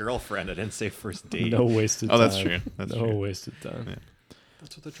 I said girlfriend. I didn't say first date. No wasted time. Oh, that's true. That's no true. wasted time. Yeah.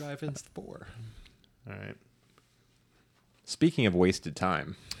 That's what the drive-in's for. All right. Speaking of wasted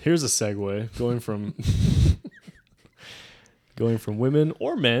time, Here's a segue going Going from women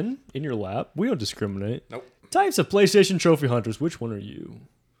or men in your lap. We don't discriminate. Nope. Types of PlayStation trophy hunters. Which one are you?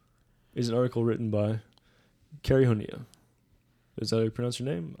 Is an article written by Carrie Honia. Is that how you pronounce your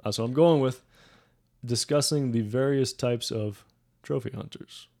name? That's what I'm going with. Discussing the various types of trophy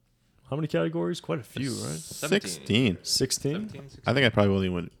hunters. How many categories? Quite a few, right? 16. 16? I think I probably only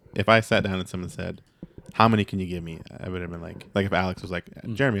would. If I sat down and someone said, "How many can you give me?" I would have been like if Alex was like,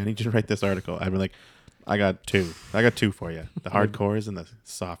 "Jeremy, I need you to write this article," I'd be like, "I got 2. I got 2 for you. The hard cores and the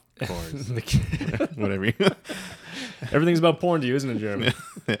soft cores, whatever." Everything's about porn to you, isn't it, Jeremy?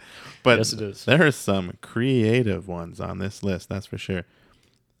 But yes, it is. There are some creative ones on this list, that's for sure.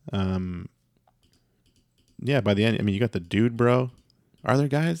 Yeah, by the end, I mean, you got the dude bro. Are there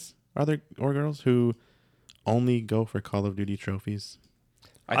guys? Are there or girls who only go for Call of Duty trophies?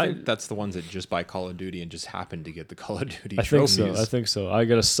 I think that's the ones that just buy Call of Duty and just happen to get the Call of Duty I trophies. think so. I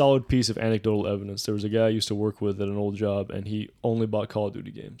got a solid piece of anecdotal evidence. There was a guy I used to work with at an old job, and he only bought Call of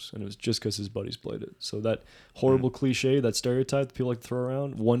Duty games, and it was just because his buddies played it. So that horrible cliche, that stereotype that people like to throw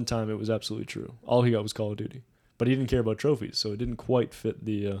around, one time it was absolutely true. All he got was Call of Duty. But he didn't care about trophies, so it didn't quite fit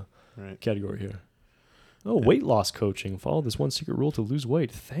the category here. Oh, weight loss coaching. Follow this one secret rule to lose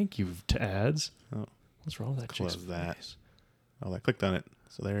weight. Thank you to ads. Oh, what's wrong with that? close chick's that. face? Oh, I clicked on it.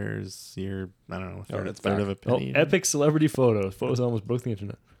 So there's your, I don't know, it's third back. of a penny. Epic celebrity photos. Photos that almost broke the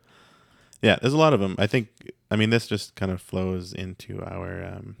internet. Yeah, there's a lot of them. I think, I mean, this just kind of flows into our,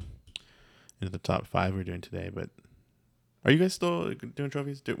 into the top 5 we're doing today. But are you guys still doing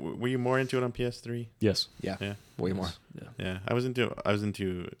trophies? Were you more into it on PS3? Yes. Yeah. Yeah. Way more. Yeah. I was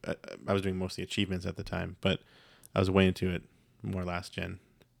doing mostly achievements at the time, but I was way into it more last gen.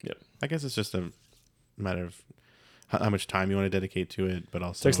 Yep. I guess it's just a matter of how much time you want to dedicate to it, but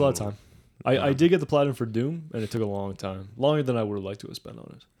also Takes a lot of time. I did get the platinum for Doom, and it took a long time. Longer than I would have liked to have spent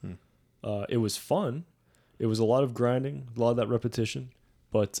on it. It was fun. It was a lot of grinding, a lot of that repetition.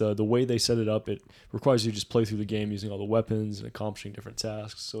 But the way they set it up, it requires you to just play through the game using all the weapons and accomplishing different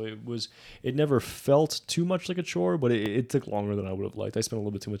tasks. So it never felt too much like a chore, but it took longer than I would have liked. I spent a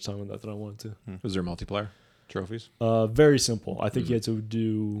little bit too much time on that than I wanted to. Was there multiplayer trophies? Very simple. I think you had to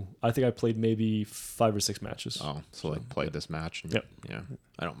do. I think I played maybe 5 or 6 matches. Oh, so like played this match. And Yep. Yeah.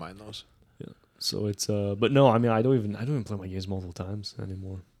 I don't mind those. Yeah. So it's. But no, I mean, I don't even play my games multiple times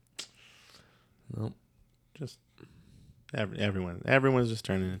anymore. No. just everyone's just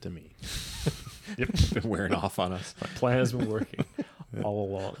turning into me. Been wearing off on us. My plan has been working all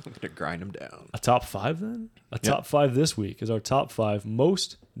along. I'm gonna grind them down. A top 5 then? Top 5 this week is our top 5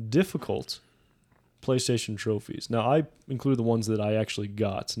 most difficult PlayStation trophies. Now, I include the ones that I actually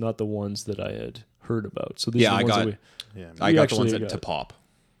got, not the ones that I had heard about. So these are the ones I You got the actually ones that got- to pop.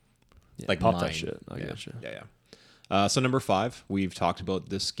 Like pop mine. that shit. I gotcha. Yeah. So number 5, we've talked about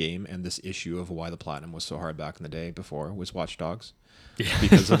this game and this issue of why the platinum was so hard back in the day before was Watch Dogs. Yeah.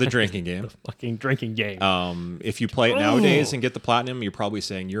 Because of the drinking game. Fucking drinking game. If you play it nowadays and get the platinum, you're probably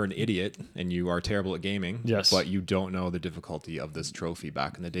saying you're an idiot and you are terrible at gaming. Yes. But you don't know the difficulty of this trophy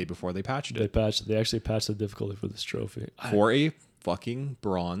back in the day before they patched They it. They actually patched the difficulty for this trophy. For a fucking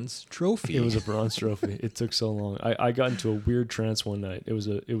bronze trophy. It was a bronze trophy. It took so long. I got into a weird trance one night. It was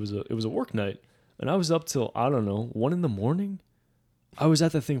a work night, and I was up till, I don't know, 1 a.m. I was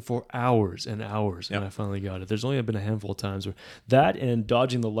at the thing for hours and hours, and I finally got it. There's only been a handful of times where that and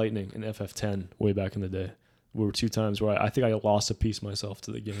dodging the lightning in FF10 way back in the day were 2 times where I think I lost a piece myself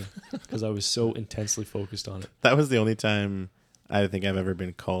to the game because I was so intensely focused on it. That was the only time I think I've ever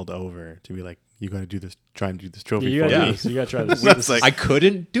been called over to be like, "You got to do this. Try and do this trophy." You gotta for do me. this. You gotta try this. It's like, I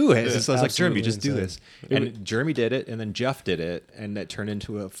couldn't do it. So I was like, absolutely Jeremy, just do insane. this. And Jeremy did it, and then Jeff did it, and that turned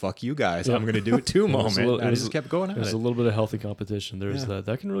into a "fuck you guys, I'm going to do it too" moment. And I just kept going at There's it. a little bit of healthy competition. There's that.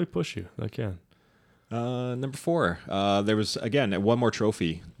 That can really push you. That can. Number 4, there was again one more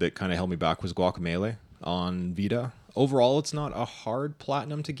trophy that kind of held me back was Guacamelee on Vita. Overall, it's not a hard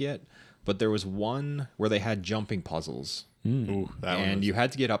platinum to get, but there was one where they had jumping puzzles. ooh, that one And was- you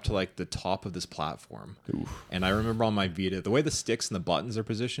had to get up to like the top of this platform. And I remember on my Vita, the way the sticks and the buttons are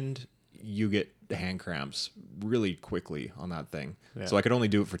positioned, you get hand cramps really quickly on that thing. Yeah. So I could only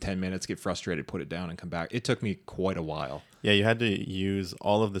do it for 10 minutes, get frustrated, put it down, and come back. It took me quite a while. Yeah, you had to use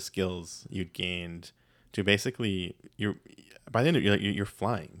all of the skills you'd gained to basically by the end of it, you're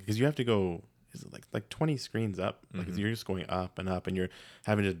flying because you have to go. Is it like 20 screens up? Like you're just going up and up, and you're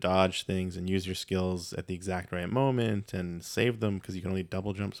having to dodge things and use your skills at the exact right moment and save them because you can only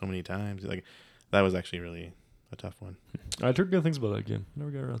double jump so many times. Like that was actually really a tough one. I heard good things about that game.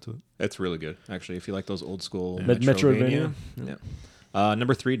 Never got around to it. It's really good, actually. If you like those old school Metroidvania. Yeah.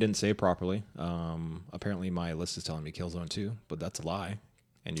 Number 3 didn't say properly. Apparently, my list is telling me Killzone 2, but that's a lie.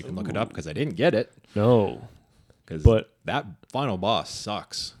 And you can look it up because I didn't get it. No. Because But that final boss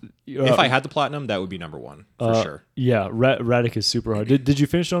sucks. If I had the platinum, that would be number one for sure. Yeah, Radic is super hard. Did you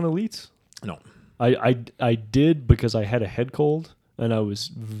finish on Elites? No. I did because I had a head cold and I was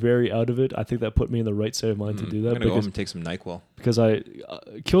very out of it. I think that put me in the right state of mind to do that. I'm going to go home and take some NyQuil. Because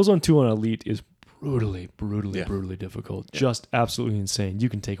Killzone 2 on Elite is brutally Yeah. difficult. Yeah. Just absolutely insane. You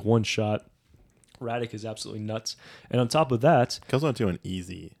can take one shot. Radic is absolutely nuts. And on top of that, Killzone 2 on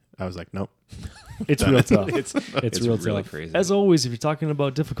easy. I was like, nope. it's real tough. It's real really tough. crazy. As always, if you're talking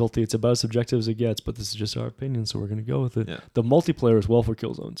about difficulty, it's about as subjective as it gets, but this is just our opinion, so we're going to go with it. Yeah. The multiplayer is well for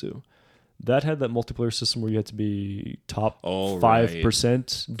Killzone 2. That had that multiplayer system where you had to be top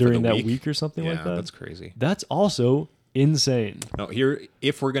 5% during that week or something like that. Yeah, that's crazy. That's also insane. No, here,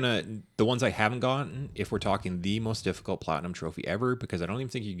 if we're gonna, the ones I haven't gotten, if we're talking the most difficult platinum trophy ever, because I don't even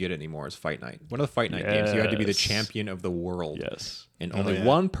think you get it anymore, is Fight Night. One of the Fight Night games, you had to be the Yes. champion of the world. Yes. And Oh, only yeah.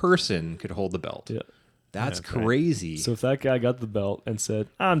 one person could hold the belt. Yeah. That's That's right. crazy. So if that guy got the belt and said,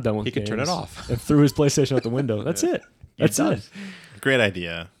 I'm done with He could turn it games," off. and threw his PlayStation out the window, that's it. That's it. Great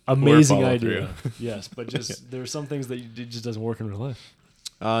idea. Amazing Poor idea. follow-through. Yes, but just there are some things that it just doesn't work in real life.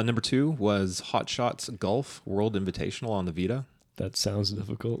 Number 2 was Hot Shots Golf World Invitational on the Vita. That sounds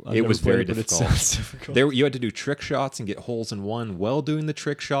difficult. I've It never was played very but difficult. It sounds difficult. There, you had to do trick shots and get holes in one while doing the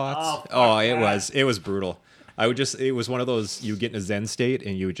trick shots. It was brutal. It was one of those, you get in a Zen state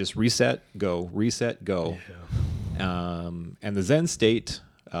and you would just reset, go. And the Zen state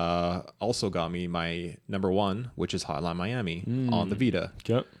also got me my number 1, which is Hotline Miami on the Vita.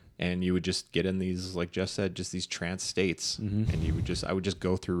 Okay. And you would just get in these, like Jeff said, just these trance states, and I would just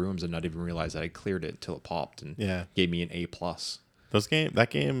go through rooms and not even realize that I cleared it until it popped and gave me an A+. That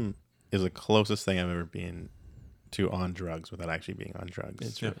game is the closest thing I've ever been to on drugs without actually being on drugs.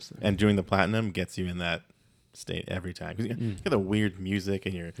 Interesting. And doing the platinum gets you in that state every time. 'Cause you get the weird music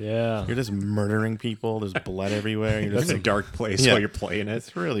and you're just murdering people. There's blood everywhere. You're That's just a like, dark place Yeah. while you're playing it.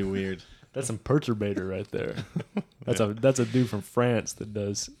 it's really weird. That's some perturbator right there. That's a dude from France that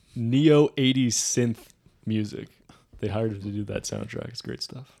does neo 80s synth music. They hired him to do that soundtrack. It's great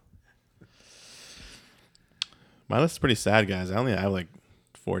stuff. My list is pretty sad, guys. I only have like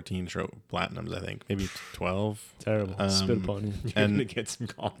 14 platinums, I think. Maybe 12. Terrible. Spit upon you. You're And gonna get some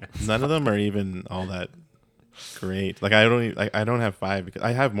comments. none of them are even all that great. Like I don't have 5 because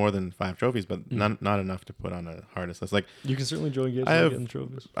I have more than 5 trophies, but not enough to put on a hardest list. Like You can certainly join games I and have- getting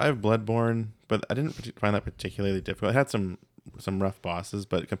trophies. I have Bloodborne, but I didn't find that particularly difficult. It had some rough bosses,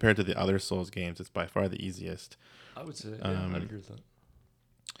 but compared to the other Souls games, it's by far the easiest. I would say, I'd agree with that.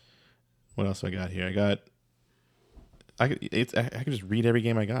 What else do I got here? I could just read every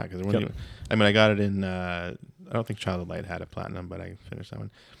game I got because I got it in. I don't think Child of Light had a platinum, but I finished that one.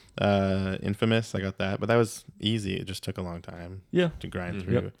 Infamous, I got that, but that was easy. It just took a long time to grind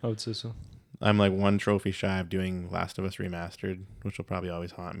through. Yep, I would say so. I'm like 1 trophy shy of doing Last of Us Remastered, which will probably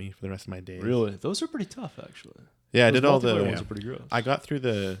always haunt me for the rest of my days. Really? Those are pretty tough, actually. Yeah, I Those did all multiplayer the. ones are pretty gross. I got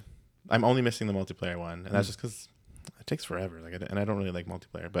through I'm only missing the multiplayer one, and that's just because it takes forever. And I don't really like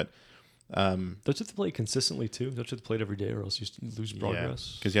multiplayer, but Don't you have to play it consistently too? Don't you have to play it every day, or else you lose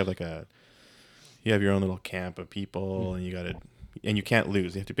progress? because you have your own little camp of people, and you can't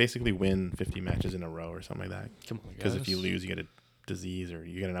lose. You have to basically win 50 matches in a row or something like that. Come on, Because if guys. you lose, you get a disease or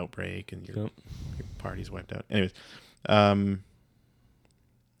you get an outbreak, and your Yep. party's wiped out. Anyways,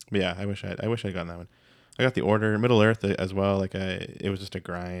 but yeah, I wish I'd gotten that one. I got the Order, Middle Earth as well. Like it was just a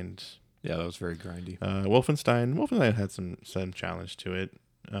grind. Yeah, that was very grindy. Wolfenstein had some challenge to it,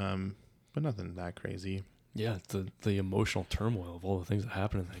 but nothing that crazy. Yeah, the emotional turmoil of all the things that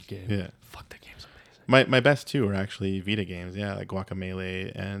happen in that game. Yeah. Fuck, that game's amazing. My best 2 were actually Vita games, like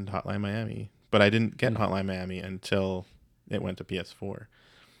Guacamelee and Hotline Miami. But I didn't get Hotline Miami until it went to PS4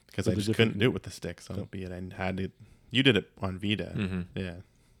 because I just couldn't do it with the stick. So be it. I had to. You did it on Vita. Mm-hmm. Yeah,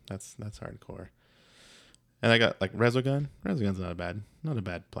 that's hardcore. And I got like Resogun. Resogun's not a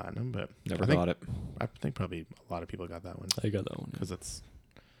bad platinum, but Never got it. I think probably a lot of people got that one I got that one. because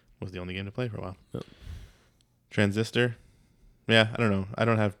was the only game to play for a while. Yep. Transistor. Yeah, I don't know. I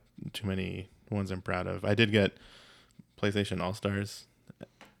don't have too many ones I'm proud of. I did get PlayStation All-Stars.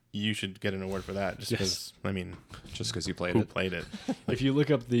 You should get an award for that just because, Just because you played who it. played it? If you look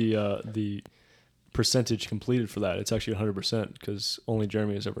up the percentage completed for that, it's actually 100% because only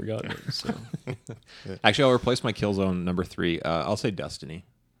Jeremy has ever gotten it. So Actually, I'll replace my Killzone number 3. I'll say Destiny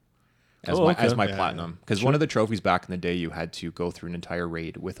as Oh, my okay. as my Yeah, platinum, because one of the trophies back in the day, you had to go through an entire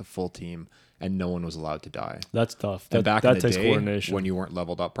raid with a full team, and no one was allowed to die. that's tough. And That, back that in the takes day, coordination. when you weren't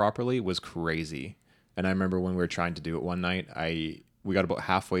leveled up properly, was crazy. And I remember when we were trying to do it one night, we got about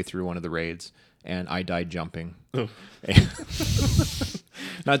halfway through one of the raids, and I died jumping.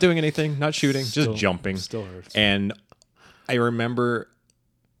 Not doing anything, not shooting, Still- just jumping. Still hurts. And I remember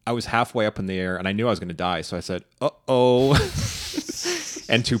I was halfway up in the air and I knew I was going to die. So I said, uh-oh.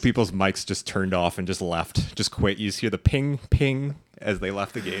 And two people's mics just turned off and just left, just quit. You just hear the ping, ping as they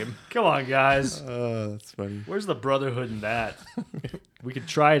left the game. Come on, guys. Oh, that's funny. Where's the brotherhood in that? We could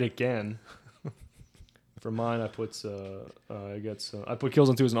try it again. For mine, I put I put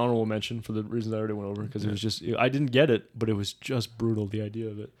Killzone 2 as an honorable mention for the reasons I already went over, because it was just, I didn't get it, but it was just brutal, the idea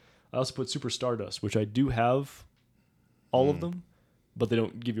of it. I also put Super Stardust, which I do have all of them, but they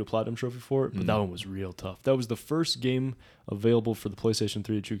don't give you a platinum trophy for it. But that one was real tough. That was the first game available for the PlayStation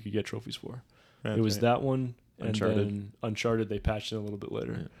 3 that you could get trophies for. That's it was right. that one, and Uncharted. then Uncharted, they patched it a little bit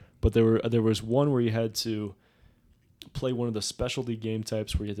later. But there was one where you had to play one of the specialty game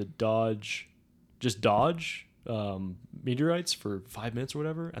types where you had to dodge meteorites for 5 minutes or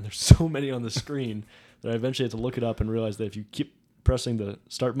whatever, and there's so many on the screen that I eventually had to look it up and realize that if you keep pressing the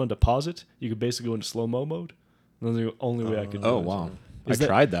start button to pause it, you could basically go into slow-mo mode. And that's the only way I could do Oh, it. wow. Is I that-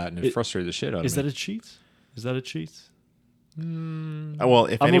 tried that and it it- frustrated the shit out of me. Is that a cheat? Is that a cheat? Well,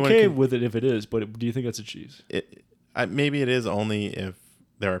 if I'm anyone okay can, with it if it is, but do you think that's a cheat? maybe it is only if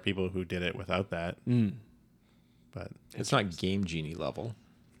there are people who did it without that. But It's not Game Genie level.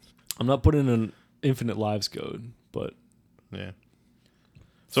 I'm not putting an infinite lives code, but yeah.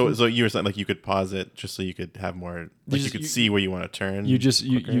 So you were saying like you could pause it just so you could have more, like you could see where you want to turn. you just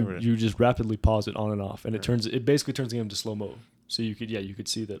quicker, or- you just rapidly pause it on and off, and it basically turns the game to slow mo. So you could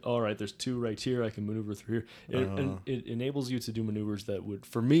see that, all right, there's two right here, I can maneuver through here. And it enables you to do maneuvers that would,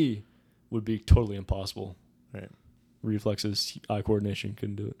 for me, would be totally impossible. Right. Reflexes, eye coordination,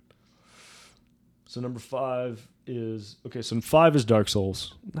 couldn't do it. So number 5 is Dark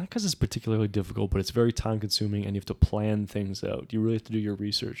Souls. Not because it's particularly difficult, but it's very time consuming and you have to plan things out. You really have to do your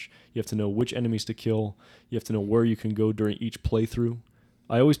research. You have to know which enemies to kill. You have to know where you can go during each playthrough.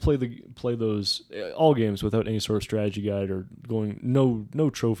 I always play those all games without any sort of strategy guide or going no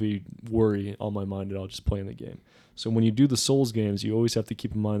trophy worry on my mind at all, just playing the game. So when you do the Souls games, you always have to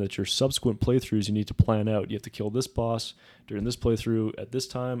keep in mind that your subsequent playthroughs you need to plan out. You have to kill this boss during this playthrough at this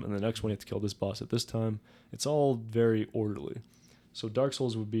time, and the next one you have to kill this boss at this time. It's all very orderly. So Dark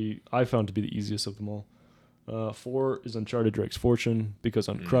Souls I found to be the easiest of them all. 4 is Uncharted Drake's Fortune, because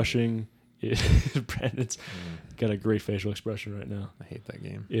on crushing, Brandon's got a great facial expression right now. I hate that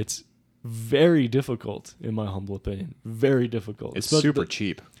game. It's very difficult, in my humble opinion. Very difficult. It's Especially super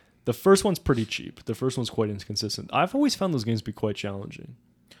cheap. The first one's pretty cheap. The first one's quite inconsistent. I've always found those games to be quite challenging.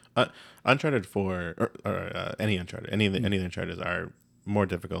 Uncharted 4 or any Uncharted, any of the Uncharted are more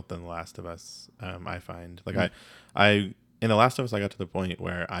difficult than The Last of Us. I find I in The Last of Us I got to the point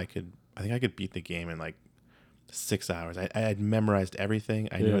where I think I could beat the game in like 6 hours. I had memorized everything.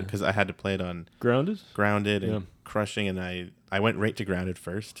 I knew it because I had to play it on Grounded and Crushing, and I went right to Grounded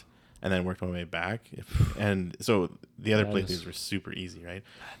first and then worked my way back. And so the other playthroughs were super easy, right?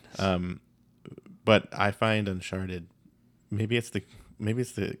 But I find Uncharted, maybe it's the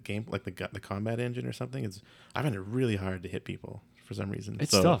game, like the combat engine or something. I find it really hard to hit people for some reason.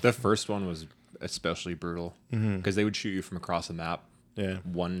 It's tough. The first one was especially brutal because they would shoot you from across the map. Yeah.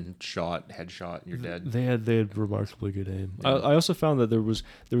 One shot, headshot, and you're dead. They had remarkably good aim. I also found that there was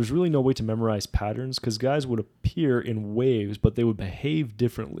really no way to memorize patterns, because guys would appear in waves, but they would behave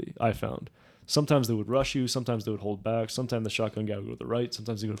differently. I found sometimes they would rush you, sometimes they would hold back, sometimes the shotgun guy would go to the right,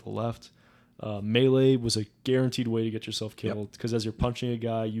 sometimes he would go to the left. Melee was a guaranteed way to get yourself killed, because as you're punching a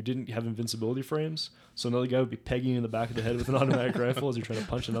guy, you didn't have invincibility frames, so another guy would be pegging you in the back of the head with an automatic rifle as you're trying to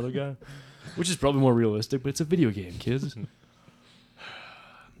punch another guy, which is probably more realistic, but it's a video game, kids.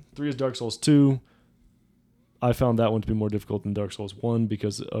 3 is Dark Souls 2. I found that one to be more difficult than Dark Souls 1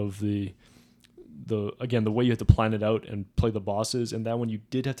 because of the way you had to plan it out and play the bosses. And that one you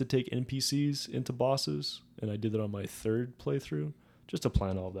did have to take NPCs into bosses, and I did that on my 3rd playthrough just to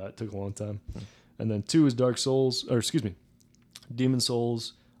plan all that. It took a long time. And then 2 is Demon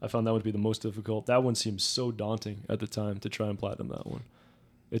Souls. I found that one to be the most difficult. That one seemed so daunting at the time to try and platinum that one.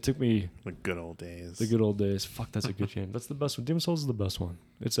 It took me The good old days. Fuck, that's a good game. That's the best one. Demon Souls is the best one.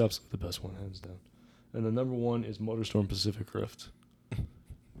 It's absolutely the best one, hands down. And the number 1 is Motorstorm Pacific Rift.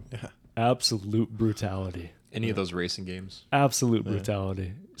 Yeah. Absolute brutality. Any of those racing games. Absolute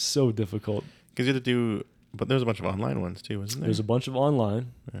brutality. So difficult. Because you had to do, but there's a bunch of online ones too, wasn't there? There's a bunch of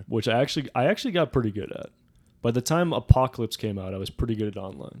online, which I actually got pretty good at. By the time Apocalypse came out, I was pretty good at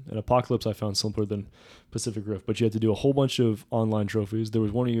online. And Apocalypse I found simpler than Pacific Rift, but you had to do a whole bunch of online trophies. There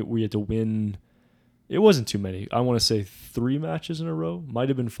was one where you had to win. It wasn't too many. I want to say 3 matches in a row. Might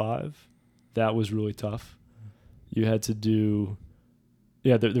have been 5. That was really tough. You had to do...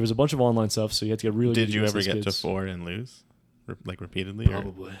 Yeah, there was a bunch of online stuff, so you had to get really good. Did you ever against get to kids. 4 and lose? repeatedly? Or?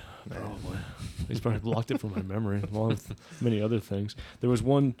 Probably. He's probably blocked it from my memory, along with many other things. There was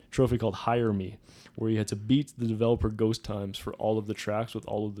one trophy called Hire Me, where you had to beat the developer ghost times for all of the tracks with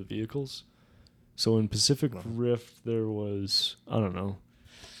all of the vehicles. So in Pacific Rift, there was, I don't know,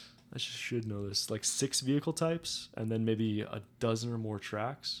 I should know this, like 6 vehicle types, and then maybe a dozen or more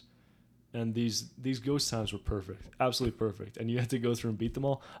tracks. And these ghost times were perfect, absolutely perfect. And you had to go through and beat them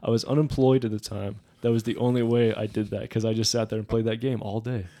all. I was unemployed at the time. That was the only way I did that, because I just sat there and played that game all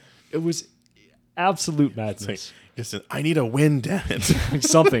day. It was absolute madness. Listen, I need a win, damn it.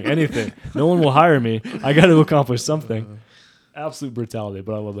 Something, anything. No one will hire me. I got to accomplish something. Absolute brutality,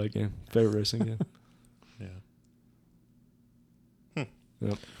 but I love that game. Favorite racing game. Yeah.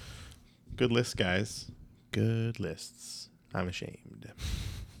 Yep. Good lists, guys. Good lists. I'm ashamed.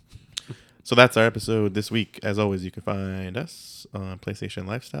 So that's our episode this week. As always, you can find us on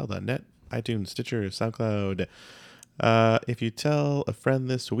PlayStationLifestyle.net, iTunes, Stitcher, SoundCloud. If you tell a friend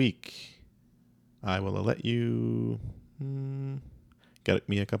this week, I will let you get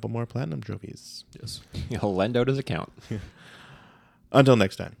me a couple more platinum trophies. Yes. He'll lend out his account. Until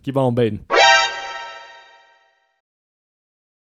next time. Keep on baiting.